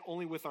content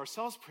only with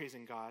ourselves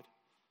praising God,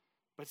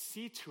 but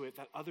see to it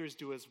that others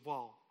do as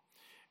well.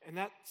 And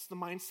that's the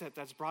mindset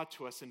that's brought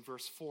to us in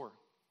verse 4.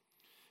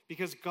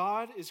 Because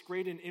God is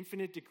great in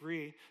infinite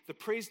degree, the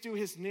praise due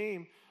his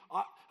name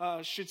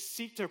should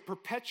seek to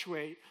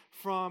perpetuate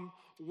from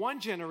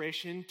one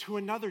generation to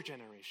another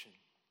generation.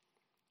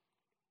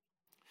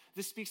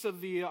 This speaks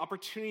of the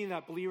opportunity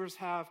that believers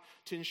have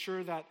to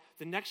ensure that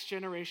the next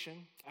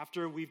generation,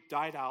 after we've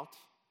died off,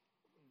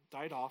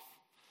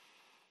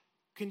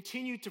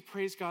 continue to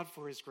praise God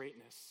for his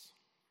greatness.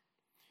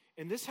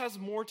 And this has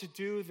more to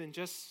do than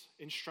just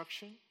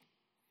instruction,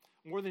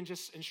 more than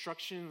just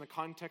instruction in the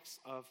context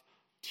of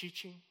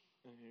teaching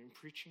and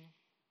preaching.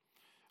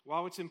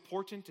 While it's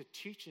important to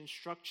teach and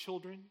instruct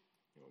children,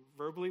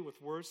 verbally with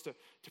words to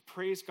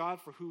praise God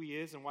for who he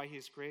is and why he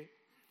is great,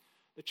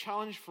 the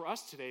challenge for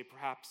us today,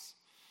 perhaps,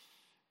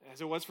 as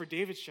it was for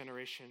David's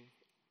generation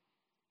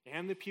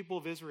and the people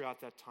of Israel at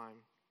that time,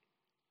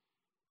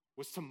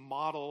 was to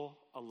model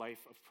a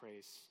life of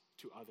praise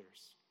to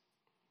others.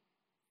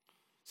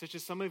 Such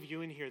as some of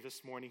you in here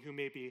this morning who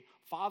may be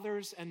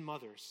fathers and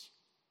mothers,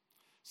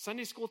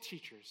 Sunday school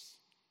teachers,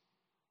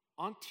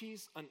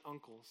 aunties and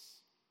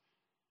uncles,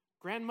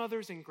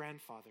 grandmothers and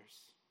grandfathers,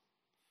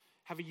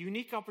 have a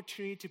unique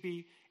opportunity to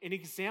be an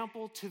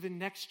example to the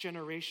next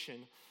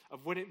generation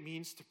of what it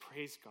means to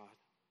praise God.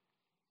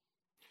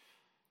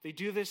 They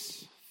do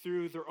this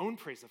through their own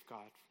praise of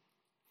God.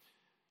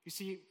 You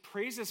see,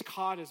 praise is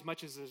caught as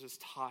much as it is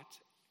taught.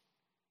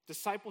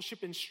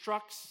 Discipleship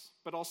instructs,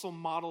 but also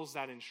models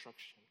that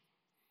instruction.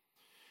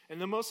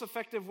 And the most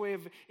effective way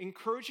of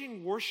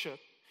encouraging worship,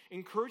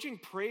 encouraging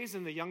praise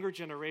in the younger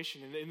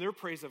generation, in their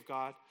praise of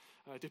God,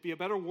 to be a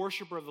better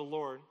worshiper of the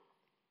Lord,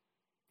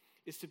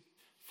 is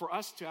for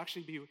us to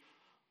actually be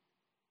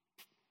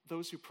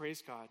those who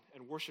praise God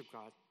and worship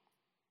God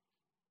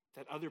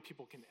that other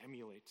people can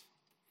emulate.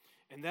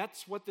 And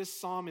that's what this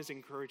psalm is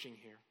encouraging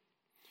here.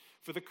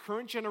 For the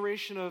current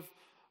generation of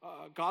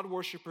God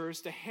worshipers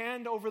to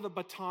hand over the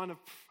baton of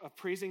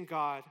praising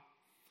God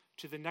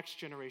to the next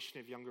generation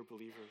of younger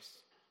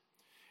believers.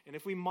 And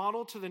if we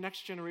model to the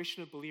next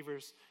generation of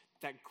believers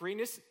that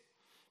greatness,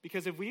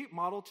 because if we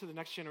model to the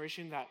next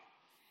generation that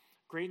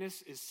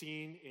greatness is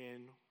seen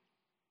in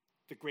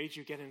the grades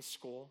you get in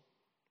school,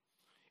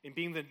 in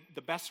being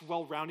the best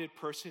well-rounded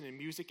person in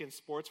music and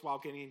sports while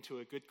getting into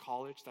a good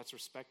college that's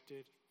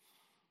respected,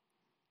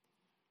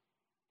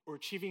 or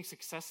achieving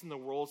success in the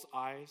world's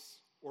eyes,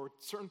 or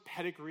certain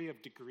pedigree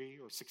of degree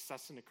or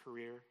success in a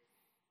career,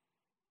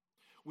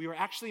 we are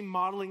actually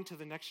modeling to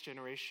the next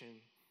generation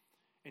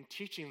and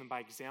teaching them by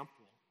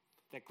example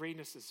that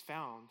greatness is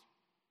found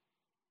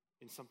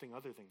in something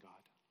other than God.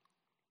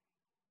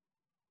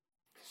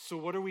 So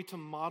what are we to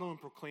model and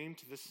proclaim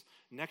to this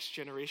next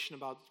generation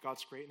about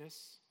God's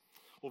greatness?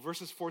 Well,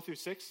 verses 4 through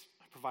 6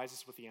 provides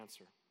us with the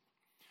answer.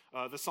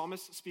 The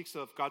psalmist speaks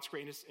of God's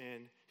greatness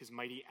in his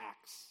mighty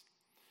acts.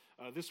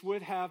 This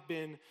would have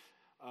been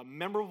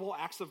memorable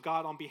acts of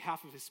God on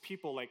behalf of his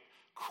people, like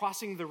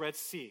crossing the Red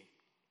Sea,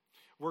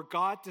 where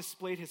God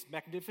displayed his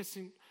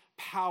magnificent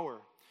power.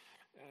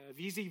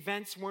 These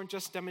events weren't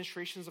just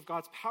demonstrations of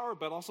God's power,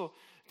 but also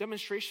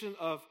demonstration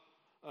of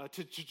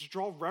to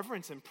draw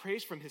reverence and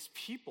praise from his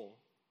people,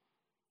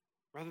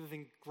 rather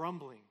than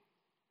grumbling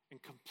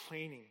and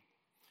complaining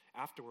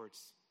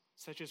afterwards,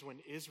 such as when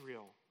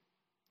Israel,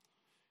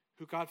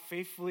 who God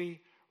faithfully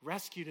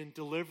rescued and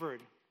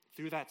delivered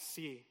through that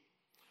sea,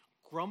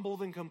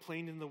 grumbled and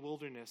complained in the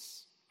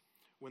wilderness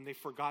when they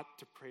forgot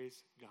to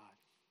praise God.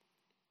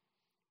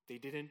 They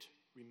didn't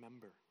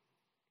remember.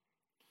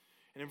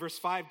 And in verse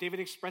 5, David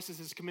expresses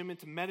his commitment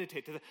to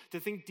meditate, to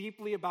think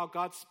deeply about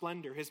God's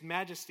splendor, his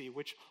majesty,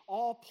 which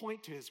all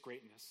point to his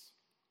greatness.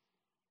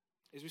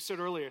 As we said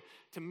earlier,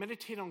 to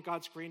meditate on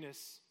God's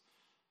greatness,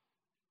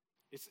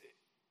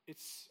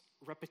 it's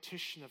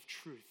repetition of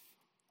truth,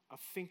 of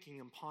thinking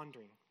and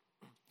pondering.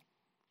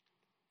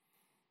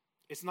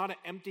 It's not an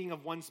emptying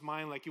of one's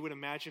mind like you would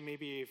imagine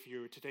maybe if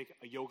you were to take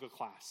a yoga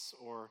class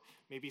or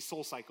maybe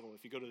SoulCycle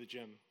if you go to the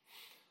gym.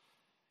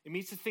 It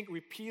means to think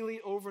repeatedly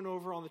over and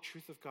over on the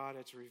truth of God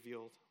as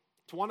revealed.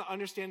 To want to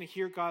understand and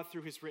hear God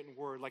through his written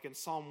word, like in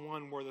Psalm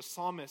 1 where the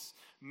psalmist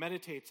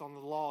meditates on the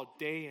law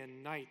day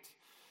and night.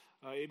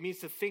 It means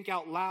to think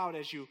out loud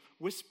as you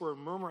whisper,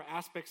 murmur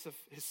aspects of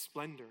his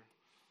splendor,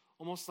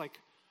 almost like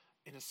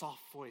in a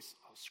soft voice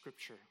of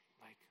scripture,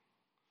 like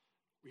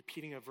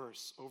repeating a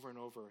verse over and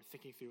over,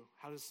 thinking through,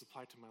 how does this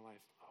apply to my life?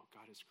 Oh,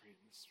 God is great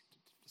in this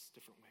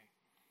different way.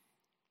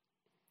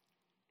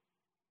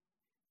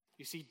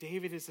 You see,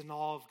 David is in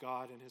awe of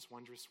God and his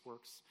wondrous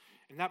works,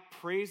 and that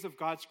praise of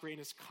God's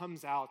greatness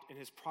comes out in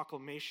his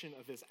proclamation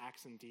of his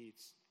acts and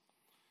deeds.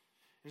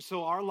 And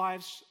so our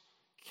lives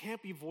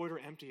can't be void or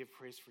empty of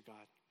praise for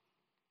God.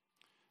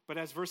 But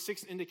as verse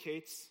 6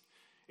 indicates,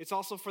 it's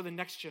also for the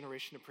next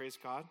generation to praise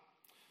God.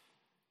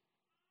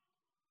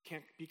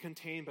 Can't be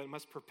contained, but it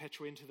must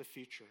perpetuate into the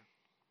future.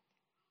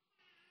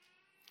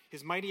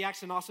 His mighty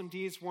acts and awesome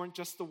deeds weren't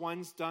just the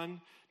ones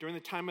done during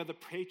the time of the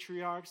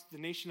patriarchs, the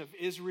nation of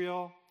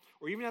Israel,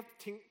 or even at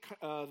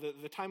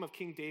the time of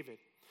King David.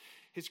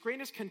 His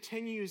greatness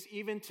continues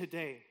even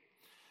today.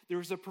 There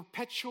is a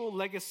perpetual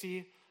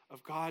legacy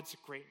of God's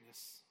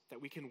greatness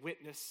that we can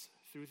witness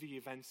through the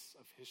events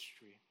of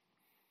history.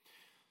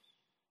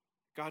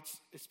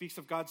 It speaks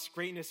of God's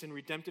greatness in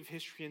redemptive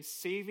history and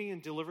saving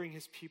and delivering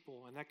his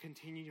people, and that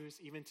continues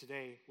even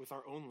today with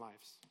our own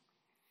lives.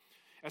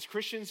 As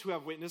Christians who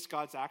have witnessed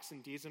God's acts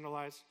and deeds in our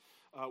lives,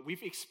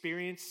 we've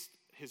experienced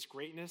his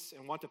greatness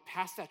and want to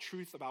pass that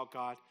truth about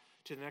God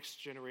to the next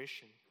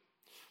generation.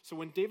 So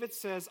when David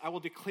says, I will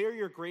declare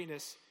your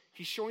greatness,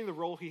 he's showing the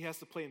role he has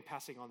to play in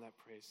passing on that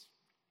praise.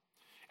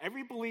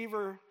 Every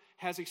believer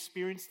has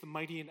experienced the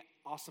mighty and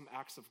awesome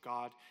acts of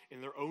God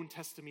in their own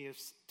testimony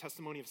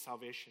of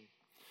salvation.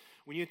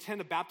 When you attend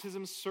a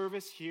baptism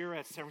service here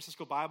at San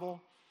Francisco Bible,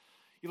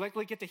 you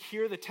likely get to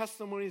hear the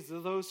testimonies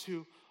of those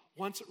who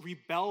once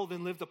rebelled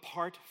and lived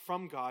apart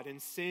from God in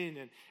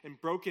sin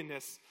and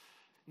brokenness,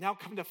 now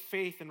come to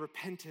faith and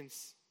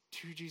repentance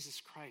to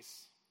Jesus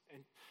Christ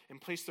and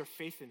place their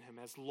faith in him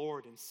as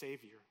Lord and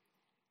Savior.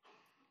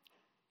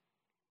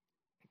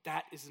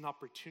 That is an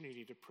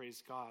opportunity to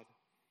praise God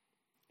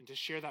and to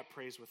share that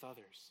praise with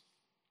others.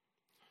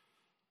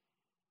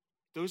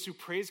 Those who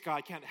praise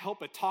God can't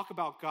help but talk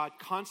about God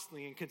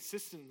constantly and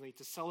consistently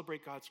to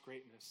celebrate God's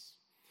greatness.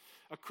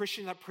 A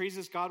Christian that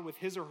praises God with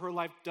his or her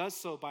life does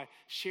so by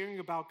sharing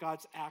about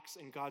God's acts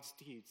and God's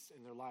deeds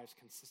in their lives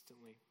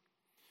consistently.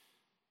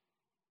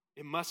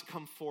 It must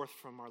come forth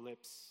from our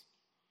lips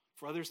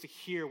for others to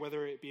hear,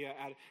 whether it be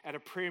at a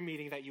prayer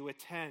meeting that you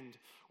attend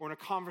or in a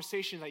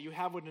conversation that you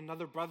have with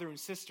another brother and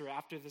sister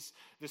after this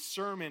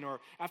sermon, or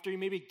after you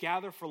maybe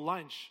gather for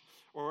lunch,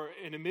 or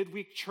in a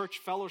midweek church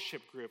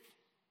fellowship group,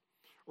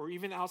 or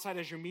even outside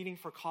as you're meeting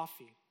for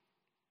coffee.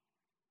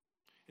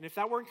 And if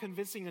that weren't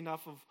convincing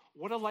enough of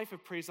what a life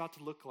of praise ought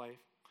to look like,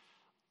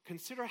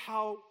 consider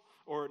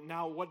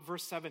what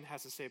verse 7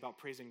 has to say about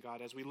praising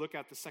God as we look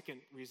at the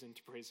second reason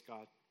to praise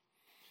God.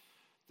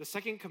 The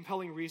second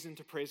compelling reason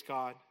to praise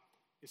God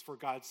is for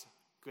God's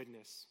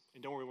goodness.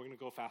 And don't worry, we're going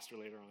to go faster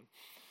later on.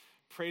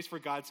 Praise for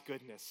God's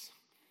goodness.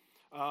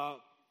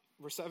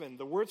 Verse 7,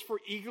 the words for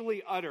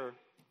eagerly utter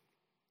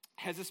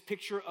has this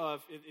picture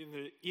of, in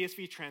the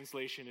ESV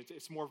translation,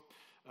 it's more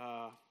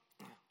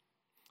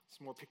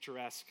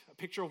picturesque. A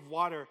picture of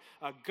water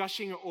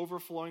gushing or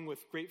overflowing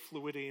with great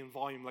fluidity and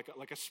volume,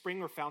 like a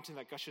spring or fountain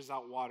that gushes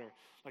out water,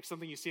 like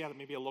something you see at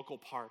maybe a local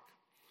park,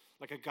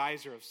 like a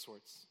geyser of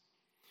sorts.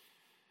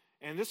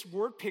 And this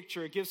word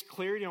picture, it gives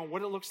clarity on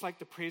what it looks like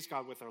to praise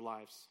God with our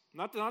lives.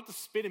 Not to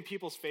spit in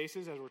people's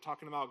faces as we're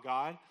talking about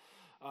God,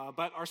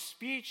 but our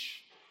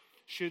speech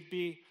should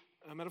be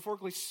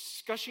metaphorically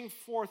gushing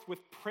forth with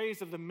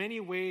praise of the many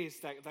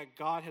ways that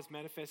God has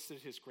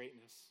manifested his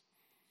greatness.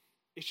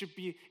 It should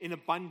be in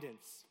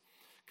abundance,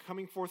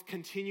 coming forth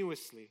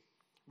continuously,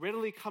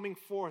 readily coming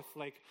forth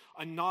like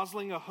a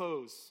nozzling a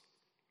hose,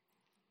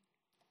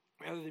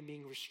 rather than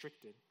being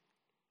restricted.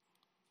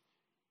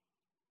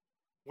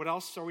 What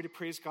else are we to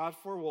praise God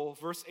for? Well,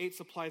 verse 8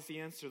 supplies the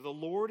answer. The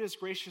Lord is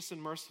gracious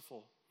and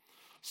merciful,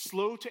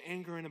 slow to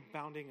anger and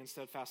abounding in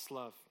steadfast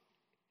love.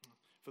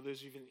 For those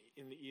of you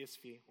in the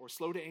ESV, or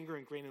slow to anger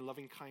and great in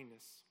loving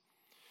kindness.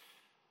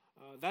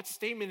 That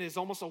statement is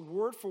almost a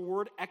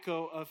word-for-word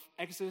echo of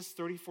Exodus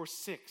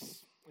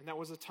 34:6, and that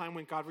was a time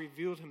when God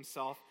revealed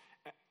himself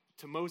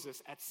to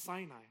Moses at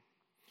Sinai,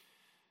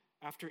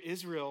 after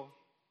Israel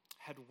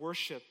had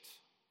worshipped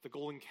the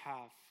golden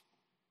calf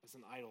as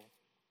an idol.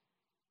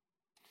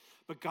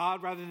 But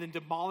God, rather than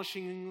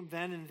demolishing them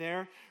then and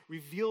there,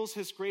 reveals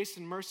his grace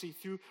and mercy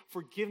through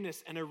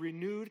forgiveness and a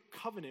renewed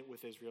covenant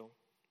with Israel.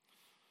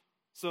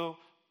 So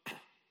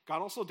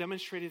God also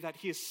demonstrated that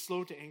he is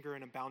slow to anger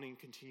and abounding in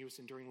continuous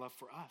enduring love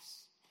for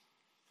us.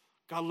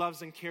 God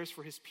loves and cares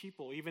for his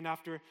people, even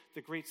after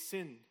the great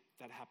sin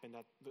that happened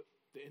at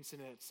the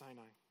incident at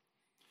Sinai.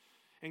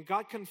 And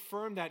God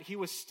confirmed that he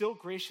was still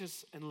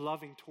gracious and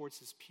loving towards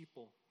his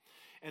people.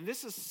 And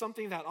this is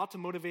something that ought to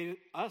motivate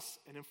us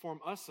and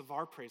inform us of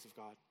our praise of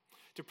God,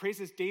 to praise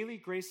his daily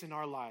grace in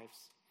our lives,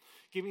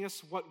 giving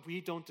us what we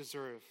don't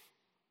deserve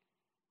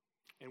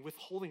and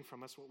withholding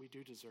from us what we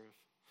do deserve.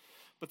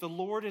 But the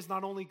Lord is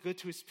not only good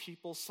to his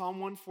people. Psalm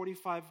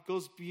 145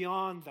 goes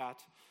beyond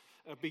that,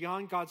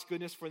 beyond God's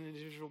goodness for the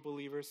individual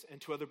believers and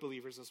to other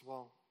believers as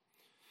well.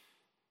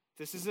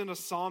 This isn't a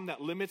psalm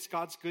that limits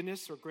God's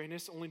goodness or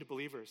greatness only to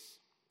believers.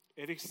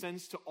 It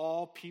extends to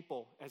all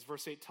people, as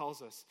verse 8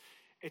 tells us.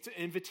 It's an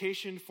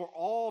invitation for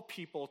all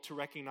people to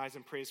recognize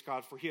and praise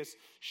God, for he has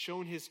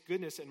shown his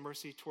goodness and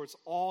mercy towards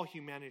all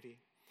humanity.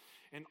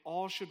 And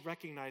all should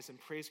recognize and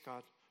praise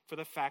God for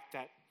the fact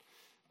that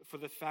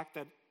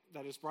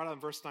is brought out in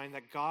verse 9,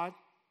 that God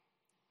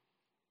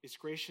is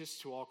gracious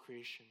to all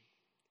creation.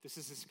 This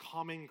is his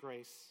common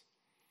grace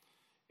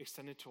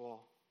extended to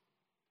all.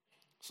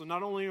 So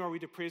not only are we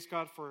to praise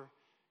God for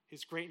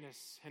his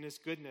greatness and his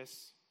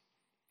goodness,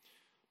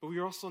 but we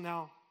are also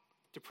now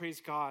to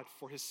praise God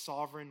for his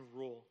sovereign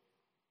rule.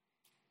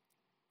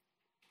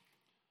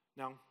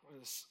 Now,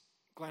 let's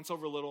glance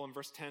over a little in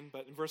verse 10,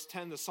 but in verse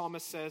 10, the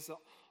psalmist says,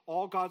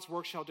 all God's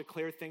work shall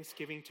declare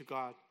thanksgiving to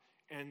God,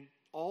 and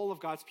all of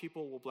God's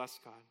people will bless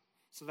God.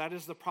 So that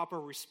is the proper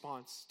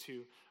response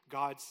to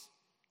God's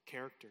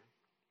character,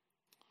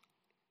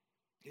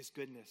 his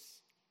goodness.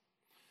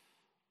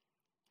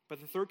 But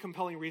the third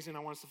compelling reason I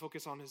want us to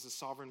focus on is the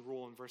sovereign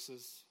rule in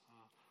verses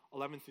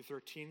 11 through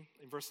 13.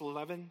 In verse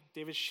 11,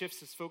 David shifts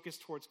his focus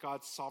towards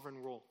God's sovereign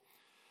rule.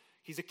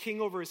 He's a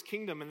king over his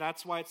kingdom, and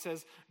that's why it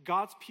says,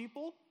 God's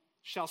people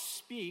shall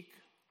speak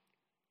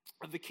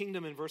of the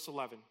kingdom in verse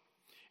 11.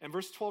 And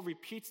verse 12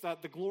 repeats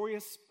that, the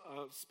glorious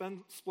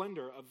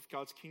splendor of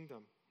God's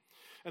kingdom.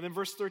 And then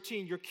verse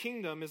 13, your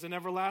kingdom is an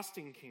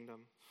everlasting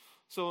kingdom.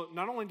 So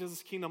not only does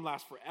this kingdom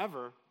last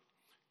forever,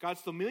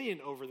 God's dominion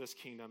over this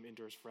kingdom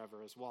endures forever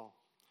as well.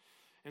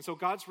 And so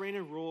God's reign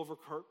and rule over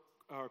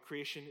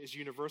creation is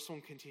universal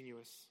and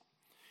continuous.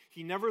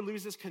 He never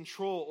loses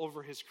control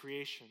over his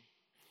creation.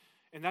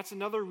 And that's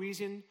another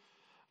reason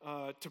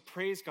to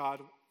praise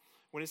God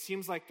when it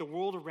seems like the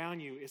world around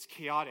you is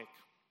chaotic.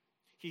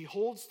 He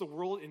holds the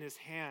world in his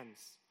hands.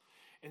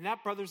 And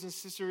that, brothers and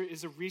sisters,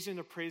 is a reason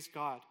to praise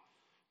God,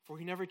 for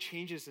he never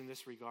changes in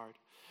this regard.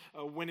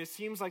 When it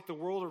seems like the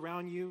world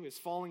around you is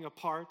falling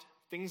apart,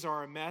 things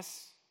are a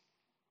mess,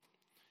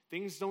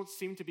 things don't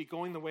seem to be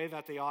going the way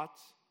that they ought.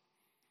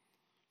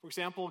 For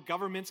example,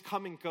 governments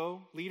come and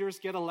go, leaders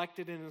get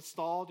elected and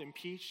installed,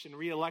 impeached and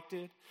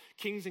re-elected,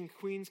 kings and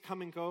queens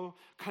come and go,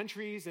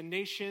 countries and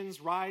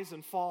nations rise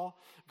and fall.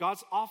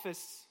 God's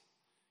office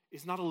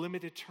is not a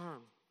limited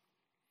term.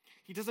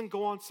 He doesn't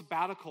go on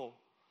sabbatical,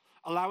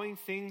 allowing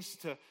things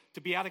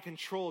to be out of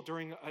control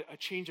during a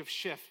change of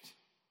shift.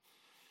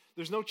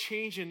 There's no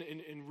change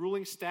in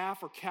ruling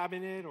staff or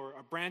cabinet or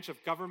a branch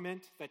of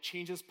government that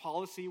changes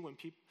policy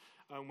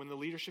when the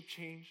leadership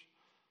change.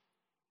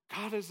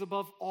 God is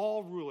above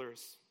all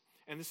rulers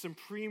and the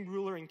supreme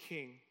ruler and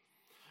king.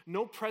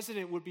 No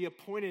president would be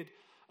appointed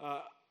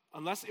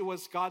unless it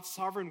was God's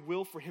sovereign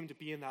will for him to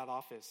be in that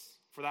office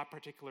for that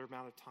particular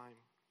amount of time.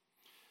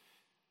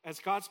 As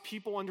God's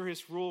people under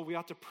his rule, we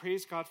ought to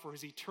praise God for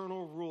his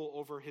eternal rule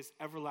over his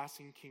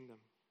everlasting kingdom.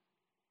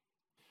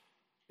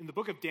 In the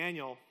book of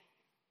Daniel,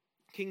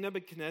 King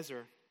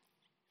Nebuchadnezzar,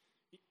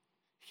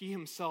 he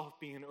himself,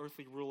 being an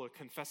earthly ruler,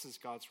 confesses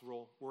God's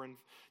rule. Where in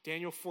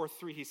Daniel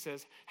 4:3, he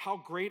says, how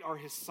great are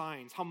his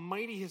signs, how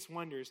mighty his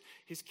wonders.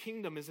 His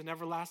kingdom is an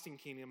everlasting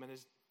kingdom, and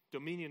his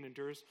dominion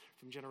endures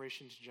from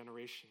generation to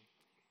generation.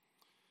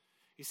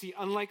 You see,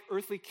 unlike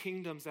earthly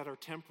kingdoms that are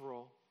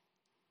temporal,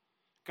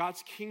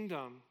 God's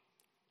kingdom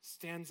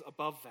stands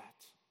above that,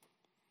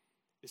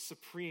 is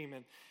supreme,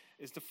 and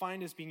is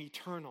defined as being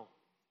eternal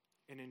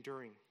and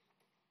enduring.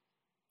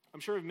 I'm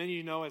sure many of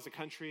you know, as a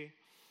country,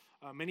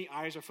 many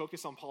eyes are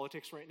focused on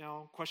politics right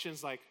now.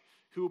 Questions like,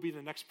 who will be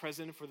the next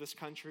president for this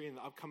country in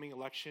the upcoming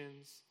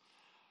elections?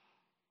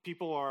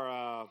 People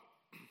are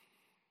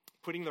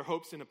putting their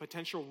hopes in a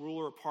potential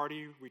ruler or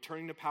party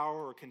returning to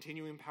power or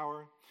continuing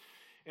power.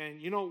 And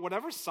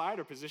whatever side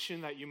or position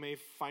that you may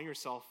find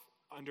yourself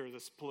under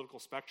this political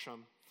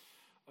spectrum,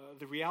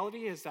 the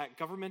reality is that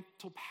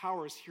governmental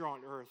powers here on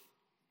earth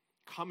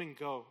come and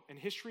go, and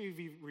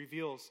history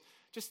reveals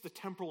just the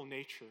temporal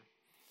nature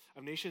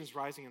of nations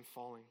rising and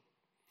falling,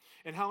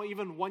 and how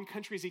even one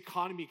country's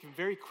economy can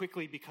very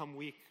quickly become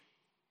weak.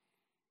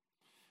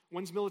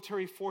 One's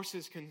military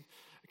forces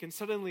can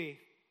suddenly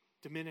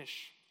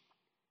diminish.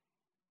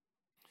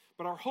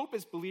 But our hope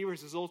as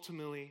believers is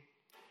ultimately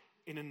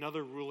in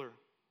another ruler.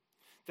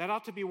 That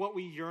ought to be what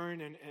we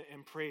yearn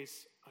and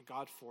praise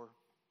God for,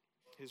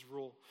 his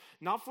rule.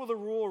 Not for the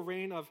rule or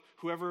reign of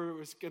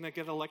whoever is going to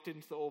get elected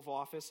into the Oval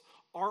Office.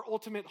 Our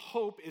ultimate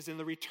hope is in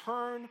the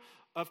return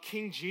of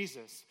King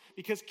Jesus,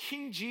 because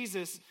King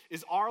Jesus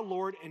is our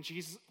Lord and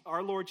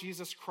our Lord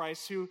Jesus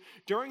Christ, who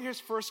during his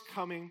first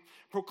coming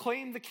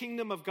proclaimed the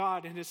kingdom of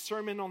God in his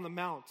Sermon on the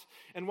Mount.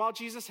 And while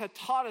Jesus had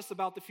taught us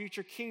about the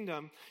future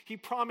kingdom, he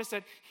promised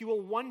that he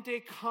will one day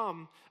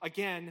come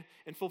again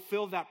and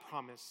fulfill that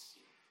promise.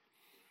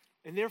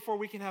 And therefore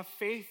we can have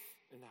faith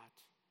in that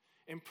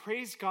and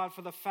praise God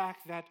for the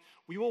fact that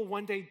we will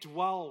one day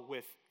dwell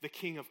with the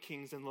King of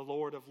Kings and the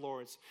Lord of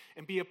Lords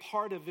and be a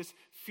part of this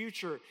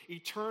future,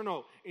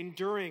 eternal,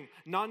 enduring,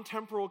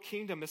 non-temporal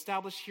kingdom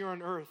established here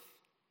on earth.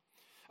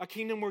 A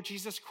kingdom where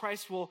Jesus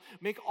Christ will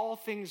make all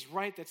things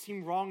right that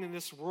seem wrong in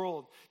this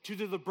world due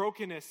to the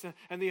brokenness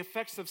and the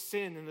effects of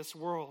sin in this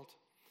world.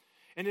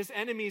 And his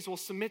enemies will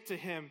submit to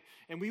him,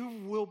 and we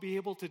will be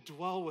able to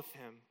dwell with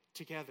him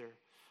together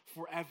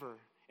forever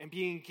and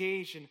be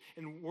engaged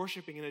in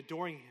worshiping and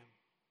adoring him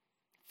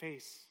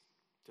face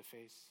to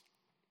face.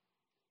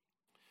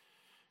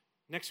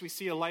 Next, we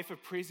see a life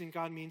of praising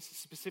God means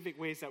specific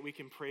ways that we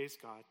can praise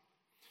God.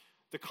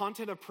 The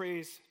content of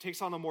praise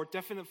takes on a more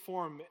definite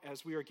form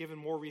as we are given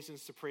more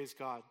reasons to praise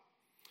God.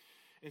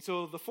 And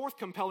so the fourth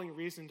compelling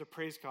reason to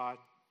praise God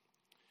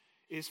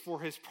is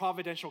for his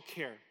providential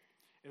care.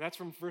 And that's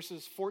from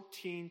verses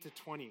 14 to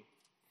 20.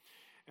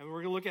 And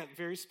we're going to look at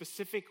very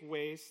specific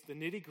ways, the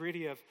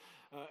nitty-gritty of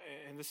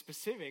and the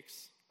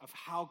specifics of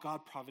how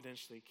God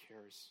providentially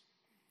cares.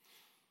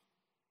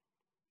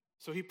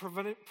 So he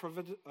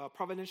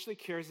providentially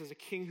cares as a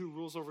king who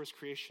rules over his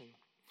creation.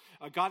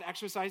 God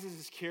exercises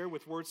his care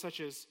with words such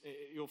as,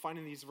 you'll find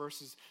in these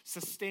verses,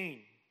 sustain,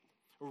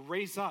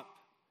 raise up,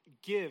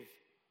 give,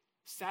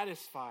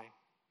 satisfy.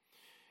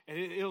 And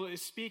it'll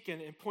speak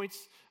and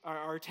points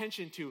our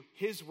attention to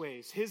his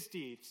ways, his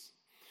deeds.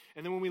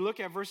 And then when we look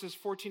at verses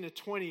 14 to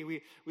 20,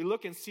 we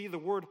look and see the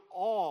word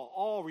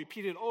all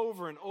repeated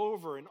over and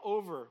over and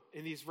over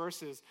in these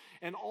verses.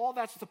 And all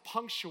that's to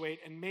punctuate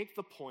and make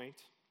the point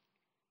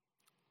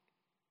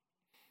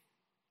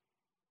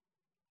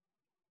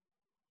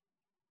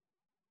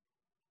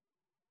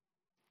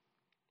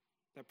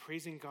that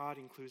praising God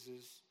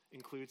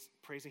includes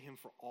praising him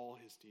for all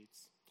his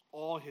deeds,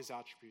 all his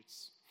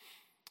attributes,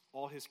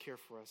 all his care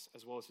for us,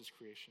 as well as his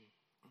creation.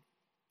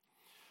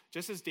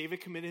 Just as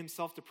David committed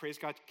himself to praise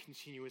God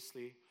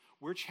continuously,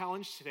 we're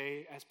challenged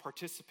today as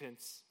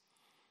participants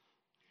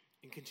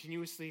in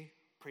continuously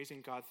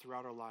praising God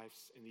throughout our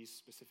lives in these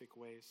specific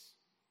ways.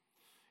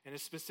 And a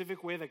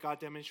specific way that God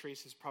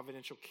demonstrates his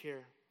providential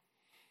care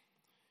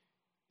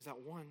is that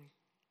one,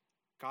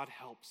 God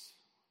helps.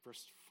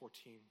 Verse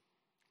 14,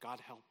 God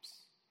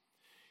helps.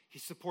 He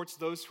supports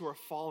those who are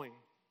falling.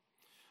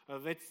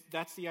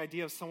 That's the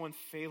idea of someone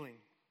failing.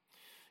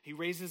 He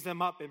raises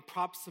them up and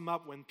props them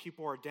up when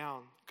people are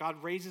down.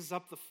 God raises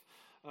up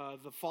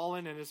the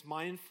fallen and is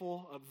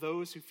mindful of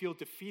those who feel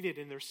defeated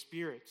in their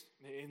spirit,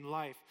 in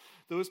life,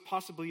 those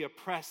possibly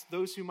oppressed,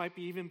 those who might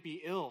even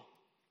be ill.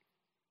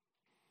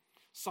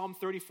 Psalm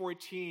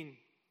 30:14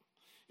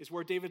 is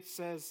where David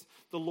says,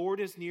 "The Lord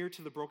is near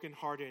to the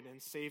brokenhearted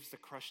and saves the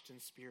crushed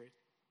in spirit."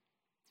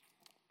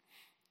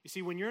 You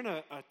see, when you're in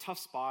a tough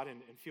spot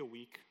and feel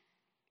weak,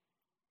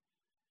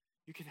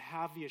 you can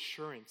have the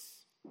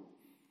assurance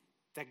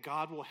that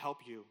God will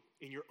help you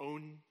in your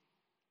own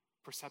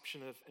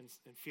perception of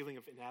and feeling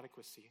of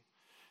inadequacy,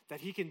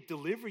 that he can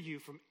deliver you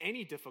from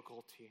any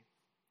difficulty.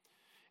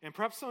 And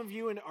perhaps some of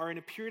you are in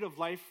a period of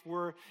life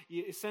where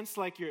it sense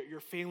like you're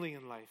failing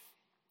in life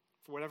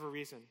for whatever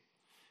reason.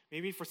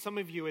 Maybe for some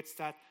of you, it's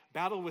that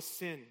battle with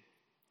sin.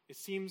 It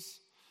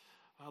seems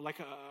like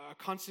a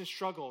constant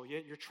struggle,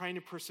 yet you're trying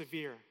to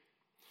persevere.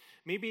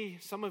 Maybe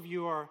some of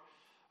you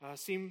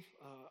seem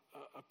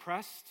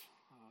oppressed,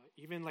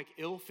 even like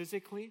ill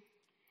physically.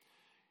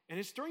 And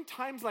it's during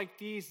times like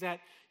these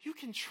that you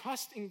can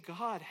trust in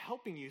God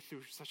helping you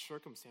through such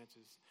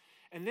circumstances.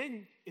 And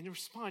then in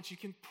response, you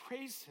can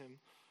praise him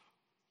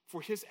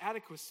for his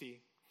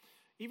adequacy,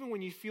 even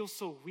when you feel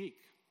so weak.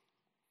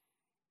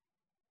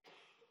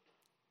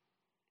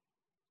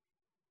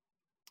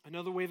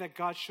 Another way that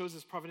God shows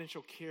his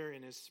providential care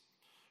in his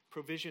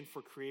provision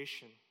for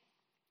creation.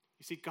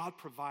 You see, God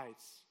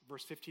provides,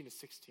 verse 15 to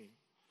 16.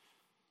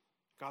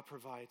 God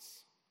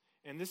provides.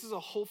 And this is a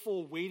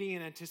hopeful waiting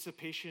and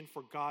anticipation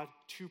for God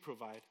to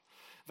provide.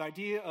 The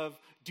idea of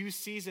due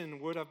season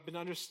would have been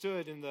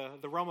understood in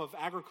the realm of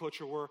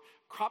agriculture, where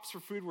crops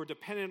for food were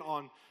dependent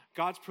on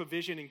God's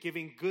provision and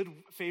giving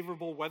good,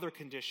 favorable weather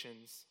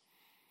conditions,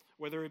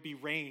 whether it be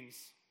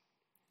rains,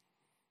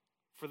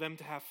 for them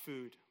to have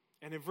food.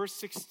 And in verse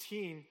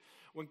 16,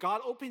 when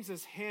God opens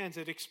his hands,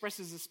 it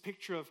expresses this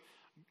picture of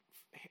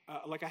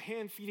like a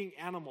hand feeding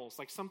animals,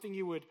 like something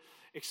you would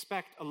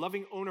expect a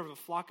loving owner of a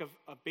flock of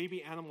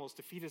baby animals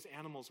to feed his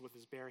animals with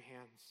his bare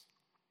hands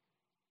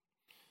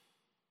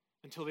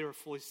until they were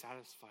fully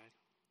satisfied.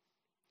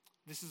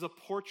 This is a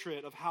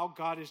portrait of how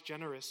God is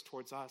generous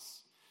towards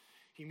us.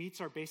 He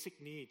meets our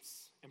basic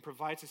needs and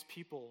provides his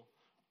people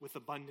with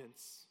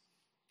abundance.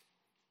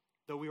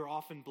 though we are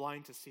often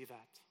blind to see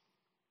that.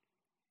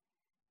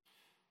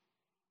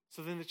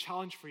 So then the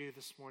challenge for you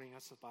this morning,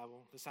 that's the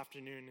Bible, this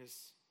afternoon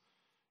is,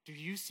 do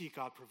you see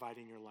God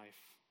providing your life?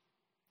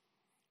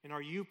 And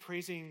are you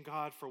praising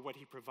God for what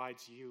he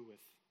provides you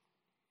with?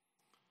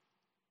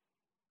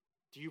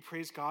 Do you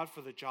praise God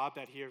for the job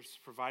that he has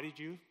provided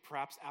you,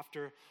 perhaps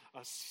after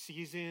a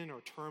season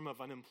or term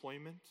of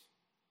unemployment?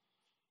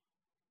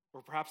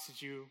 Or perhaps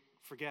did you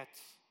forget,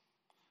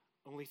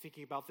 only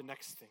thinking about the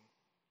next thing?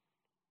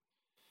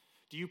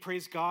 Do you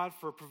praise God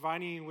for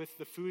providing you with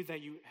the food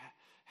that you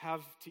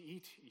have to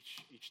eat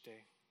each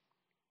day?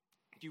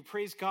 Do you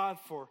praise God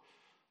for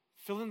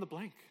fill in the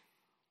blank?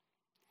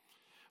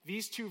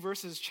 These two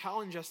verses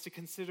challenge us to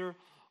consider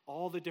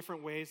all the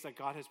different ways that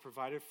God has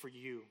provided for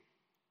you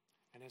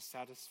and has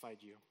satisfied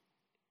you.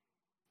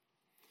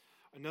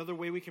 Another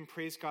way we can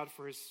praise God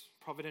for his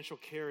providential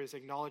care is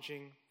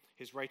acknowledging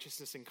his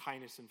righteousness and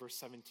kindness in verse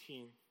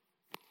 17.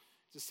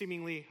 It's a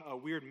seemingly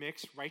weird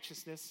mix,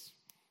 righteousness,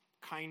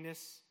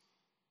 kindness.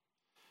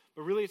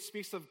 But really it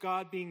speaks of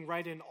God being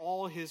right in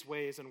all his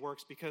ways and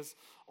works, because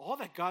all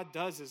that God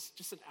does is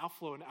just an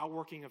outflow, an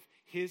outworking of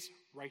his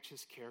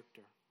righteous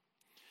character.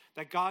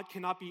 That God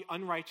cannot be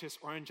unrighteous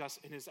or unjust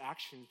in his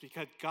actions,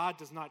 because God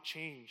does not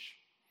change.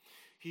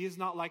 He is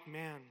not like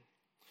man,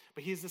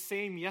 but he is the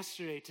same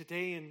yesterday,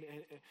 today,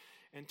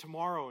 and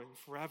tomorrow, and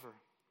forever.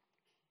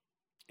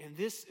 And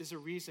this is a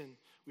reason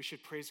we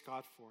should praise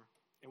God for,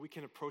 and we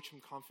can approach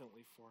him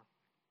confidently for.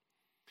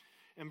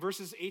 In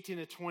verses 18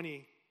 to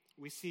 20,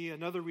 we see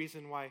another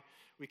reason why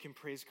we can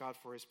praise God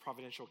for his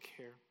providential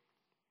care.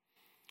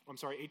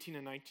 18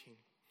 and 19.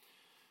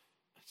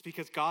 It's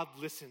because God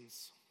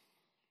listens.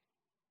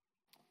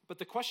 But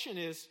the question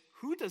is,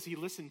 who does he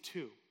listen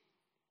to?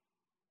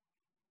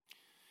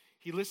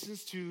 He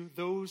listens to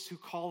those who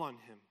call on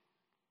him.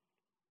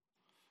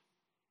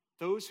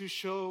 Those who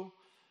show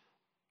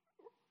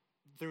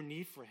their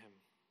need for him.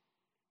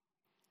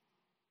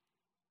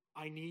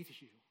 I need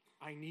you.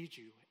 I need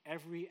you.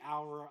 Every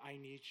hour I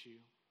need you.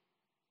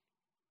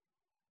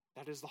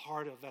 That is the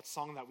heart of that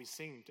song that we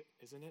sing,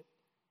 isn't it?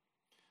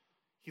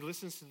 He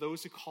listens to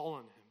those who call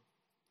on him,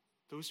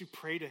 those who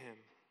pray to him.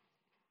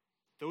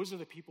 Those are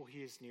the people he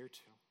is near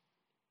to.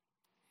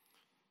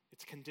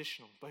 It's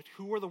conditional. But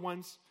who are the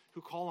ones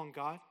who call on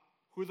God?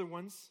 Who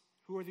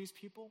are these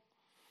people?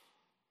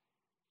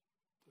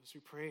 Those who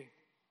pray.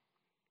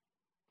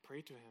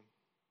 Pray to him.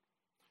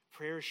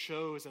 Prayer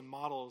shows and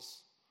models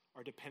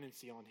our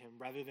dependency on him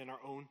rather than our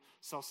own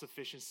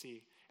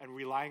self-sufficiency and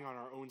relying on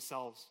our own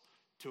selves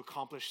to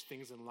accomplish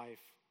things in life,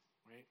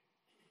 right?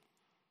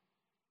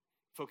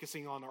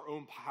 Focusing on our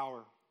own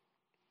power.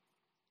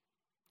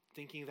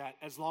 Thinking that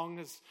as long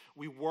as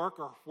we work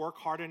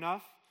hard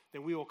enough,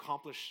 then we will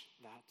accomplish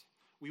that.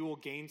 We will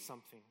gain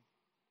something.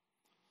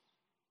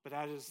 But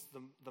that is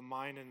the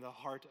mind and the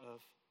heart of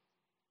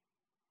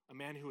a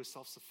man who is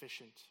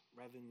self-sufficient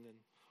rather than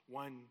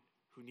one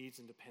who needs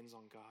and depends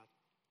on God.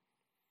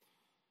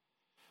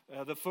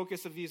 The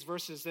focus of these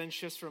verses then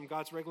shifts from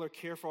God's regular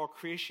care for all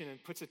creation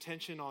and puts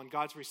attention on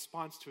God's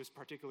response to his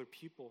particular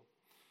people,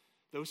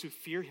 those who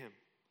fear him.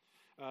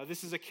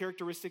 This is a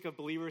characteristic of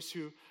believers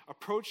who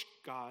approach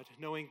God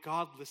knowing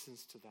God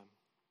listens to them.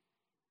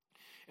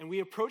 And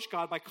we approach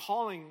God by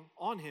calling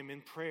on him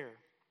in prayer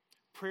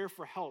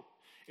for help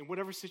in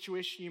whatever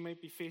situation you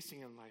might be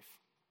facing in life.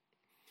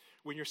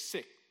 When you're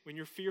sick, when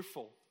you're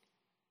fearful,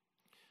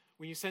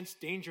 when you sense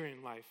danger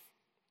in life,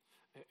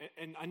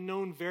 an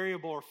unknown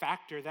variable or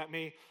factor that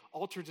may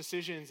alter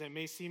decisions and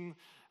may seem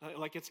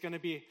like it's going to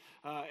be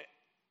a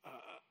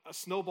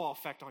snowball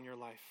effect on your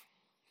life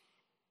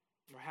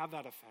or have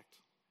that effect.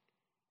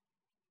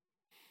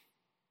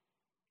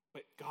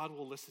 But God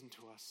will listen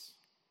to us,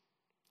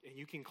 and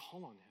you can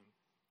call on him.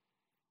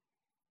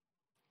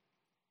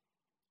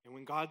 And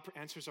when God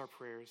answers our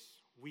prayers,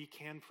 we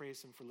can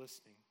praise him for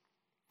listening.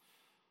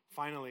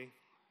 Finally,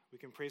 we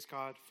can praise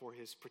God for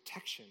his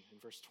protection in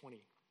verse 20.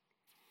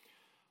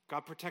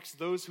 God protects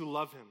those who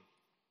love him.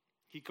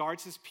 He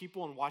guards his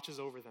people and watches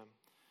over them.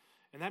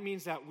 And that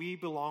means that we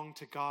belong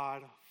to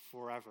God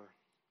forever.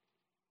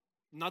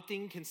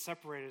 Nothing can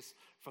separate us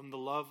from the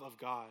love of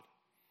God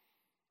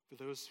for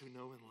those who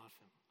know and love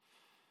him.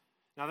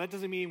 Now, that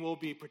doesn't mean we'll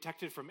be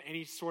protected from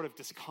any sort of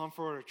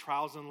discomfort or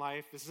trials in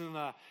life. This isn't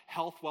a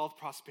health, wealth,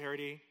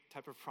 prosperity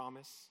type of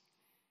promise.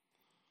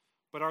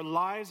 But our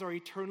lives are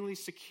eternally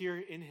secure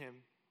in him,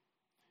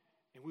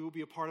 and we will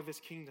be a part of his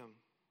kingdom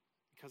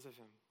because of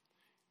him.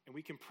 And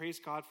we can praise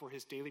God for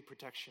his daily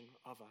protection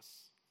of us.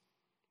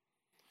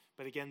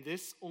 But again,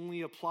 this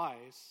only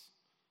applies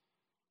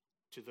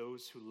to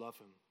those who love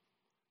him,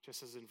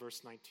 just as in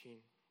verse 19.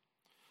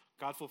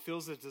 God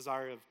fulfills the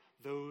desire of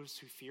those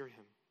who fear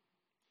him.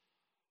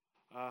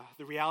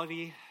 The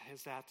reality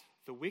is that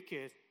the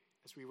wicked,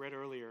 as we read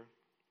earlier,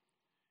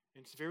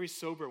 and it's very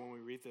sober when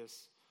we read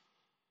this,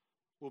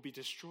 will be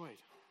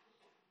destroyed.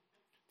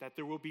 That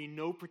there will be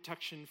no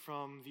protection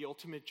from the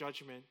ultimate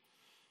judgment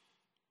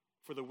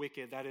for the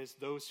wicked, that is,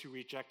 those who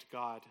reject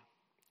God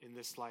in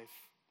this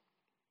life.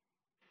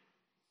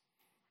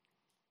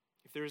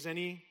 If there is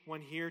anyone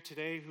here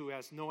today who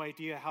has no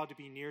idea how to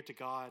be near to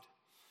God,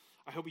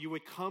 I hope you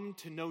would come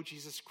to know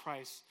Jesus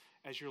Christ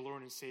as your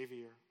Lord and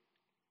Savior.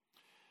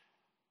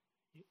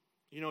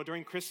 You know,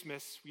 during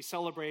Christmas, we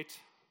celebrate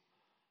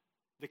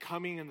the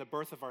coming and the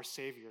birth of our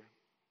Savior.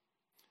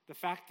 The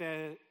fact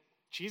that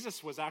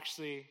Jesus was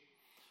actually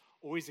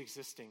always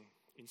existing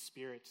in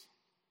spirit,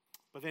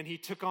 but then he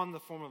took on the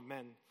form of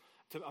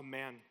a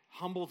man,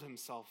 humbled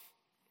himself,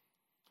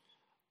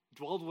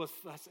 dwelled with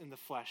us in the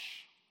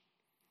flesh.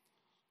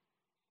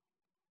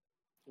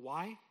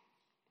 Why?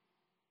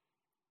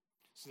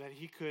 So that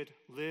he could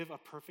live a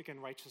perfect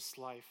and righteous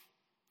life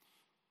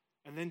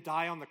and then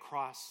die on the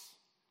cross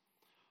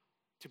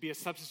to be a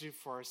substitute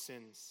for our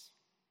sins.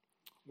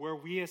 Where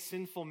we as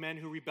sinful men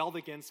who rebelled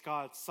against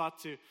God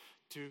sought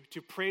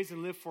to praise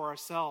and live for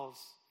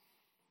ourselves,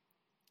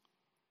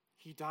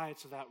 he died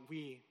so that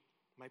we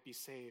might be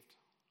saved.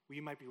 We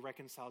might be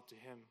reconciled to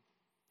him.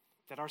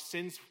 That our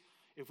sins,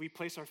 if we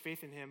place our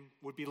faith in him,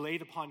 would be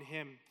laid upon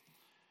him,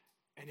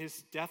 and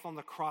his death on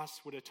the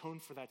cross would atone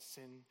for that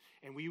sin,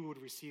 and we would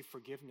receive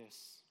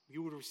forgiveness. We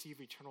would receive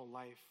eternal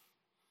life.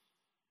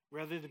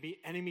 Rather than be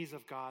enemies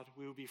of God,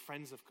 we would be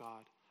friends of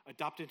God,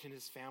 adopted in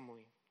his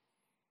family.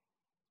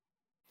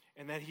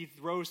 And that he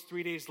rose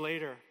 3 days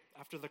later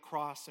after the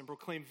cross and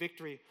proclaimed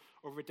victory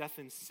over death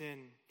and sin.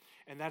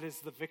 And that is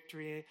the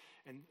victory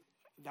and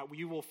that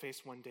we will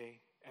face one day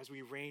as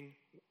we reign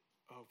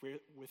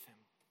with him,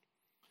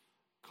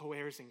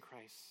 co-heirs in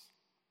Christ.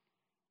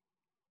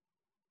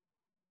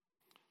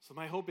 So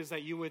my hope is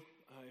that you would,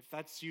 if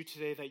that's you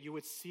today, that you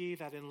would see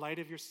that in light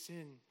of your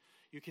sin,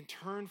 you can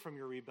turn from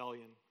your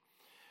rebellion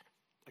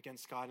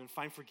against God and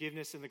find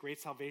forgiveness in the great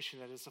salvation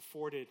that is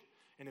afforded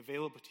and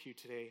available to you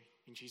today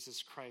in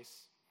Jesus Christ.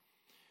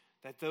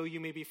 That though you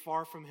may be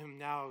far from him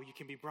now, you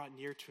can be brought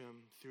near to him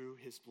through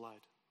his blood.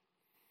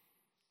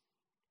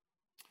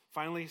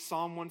 Finally,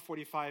 Psalm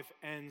 145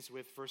 ends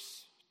with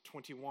verse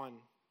 21,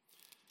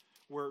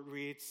 where it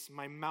reads,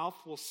 "My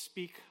mouth will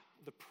speak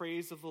the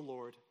praise of the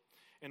Lord,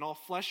 and all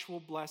flesh will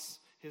bless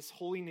his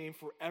holy name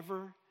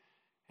forever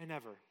and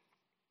ever."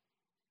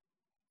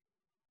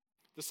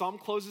 The psalm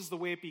closes the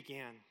way it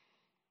began.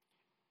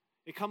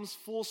 It comes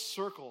full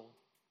circle,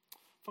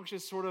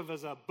 functions sort of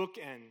as a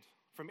bookend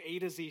from A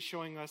to Z,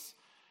 showing us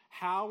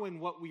how and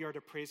what we are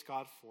to praise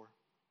God for.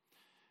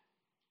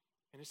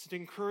 And it's to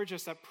encourage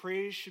us that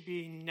praise should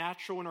be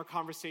natural in our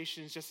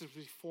conversations, just as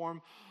we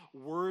form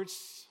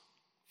words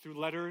through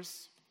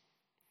letters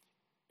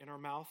in our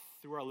mouth,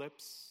 through our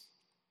lips.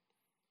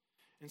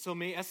 And so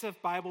may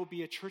SF Bible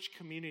be a church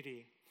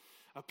community,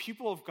 a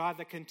people of God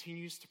that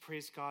continues to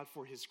praise God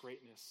for his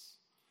greatness,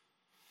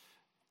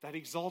 that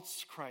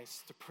exalts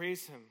Christ, to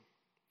praise him.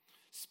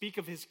 Speak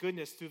of his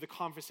goodness through the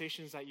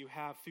conversations that you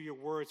have, through your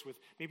words with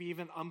maybe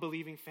even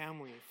unbelieving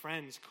family,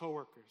 friends,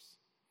 coworkers.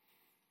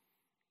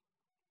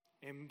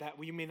 And that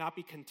we may not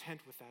be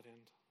content with that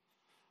end,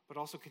 but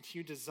also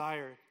continue to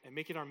desire and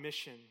make it our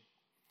mission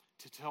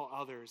to tell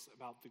others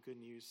about the good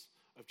news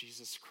of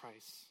Jesus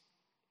Christ.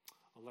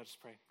 Let us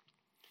pray.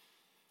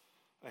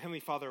 Heavenly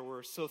Father,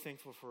 we're so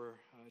thankful for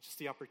just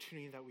the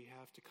opportunity that we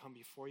have to come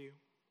before you.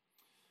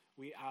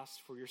 We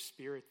ask for your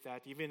Spirit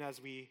that even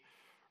as we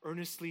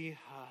earnestly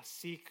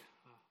seek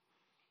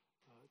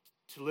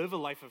to live a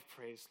life of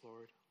praise,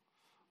 Lord,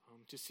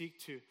 to seek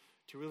to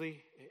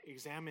really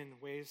examine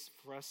ways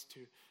for us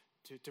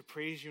to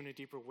praise you in a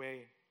deeper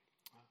way,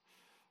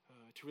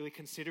 to really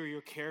consider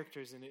your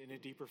characters in a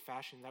deeper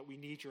fashion, that we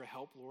need your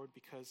help, Lord,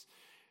 because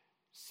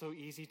it's so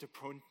easy to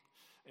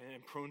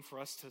prone for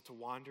us to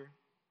wander,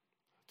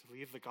 to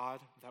leave the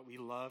God that we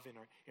love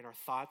in our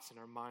thoughts, in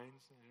our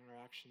minds, and in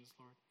our actions,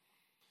 Lord.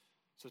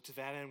 So to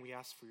that end, we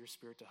ask for your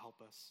Spirit to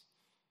help us,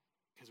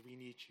 because we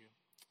need you.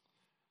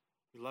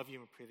 We love you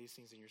and pray these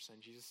things in your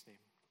Son, Jesus' name.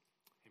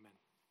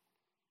 Amen.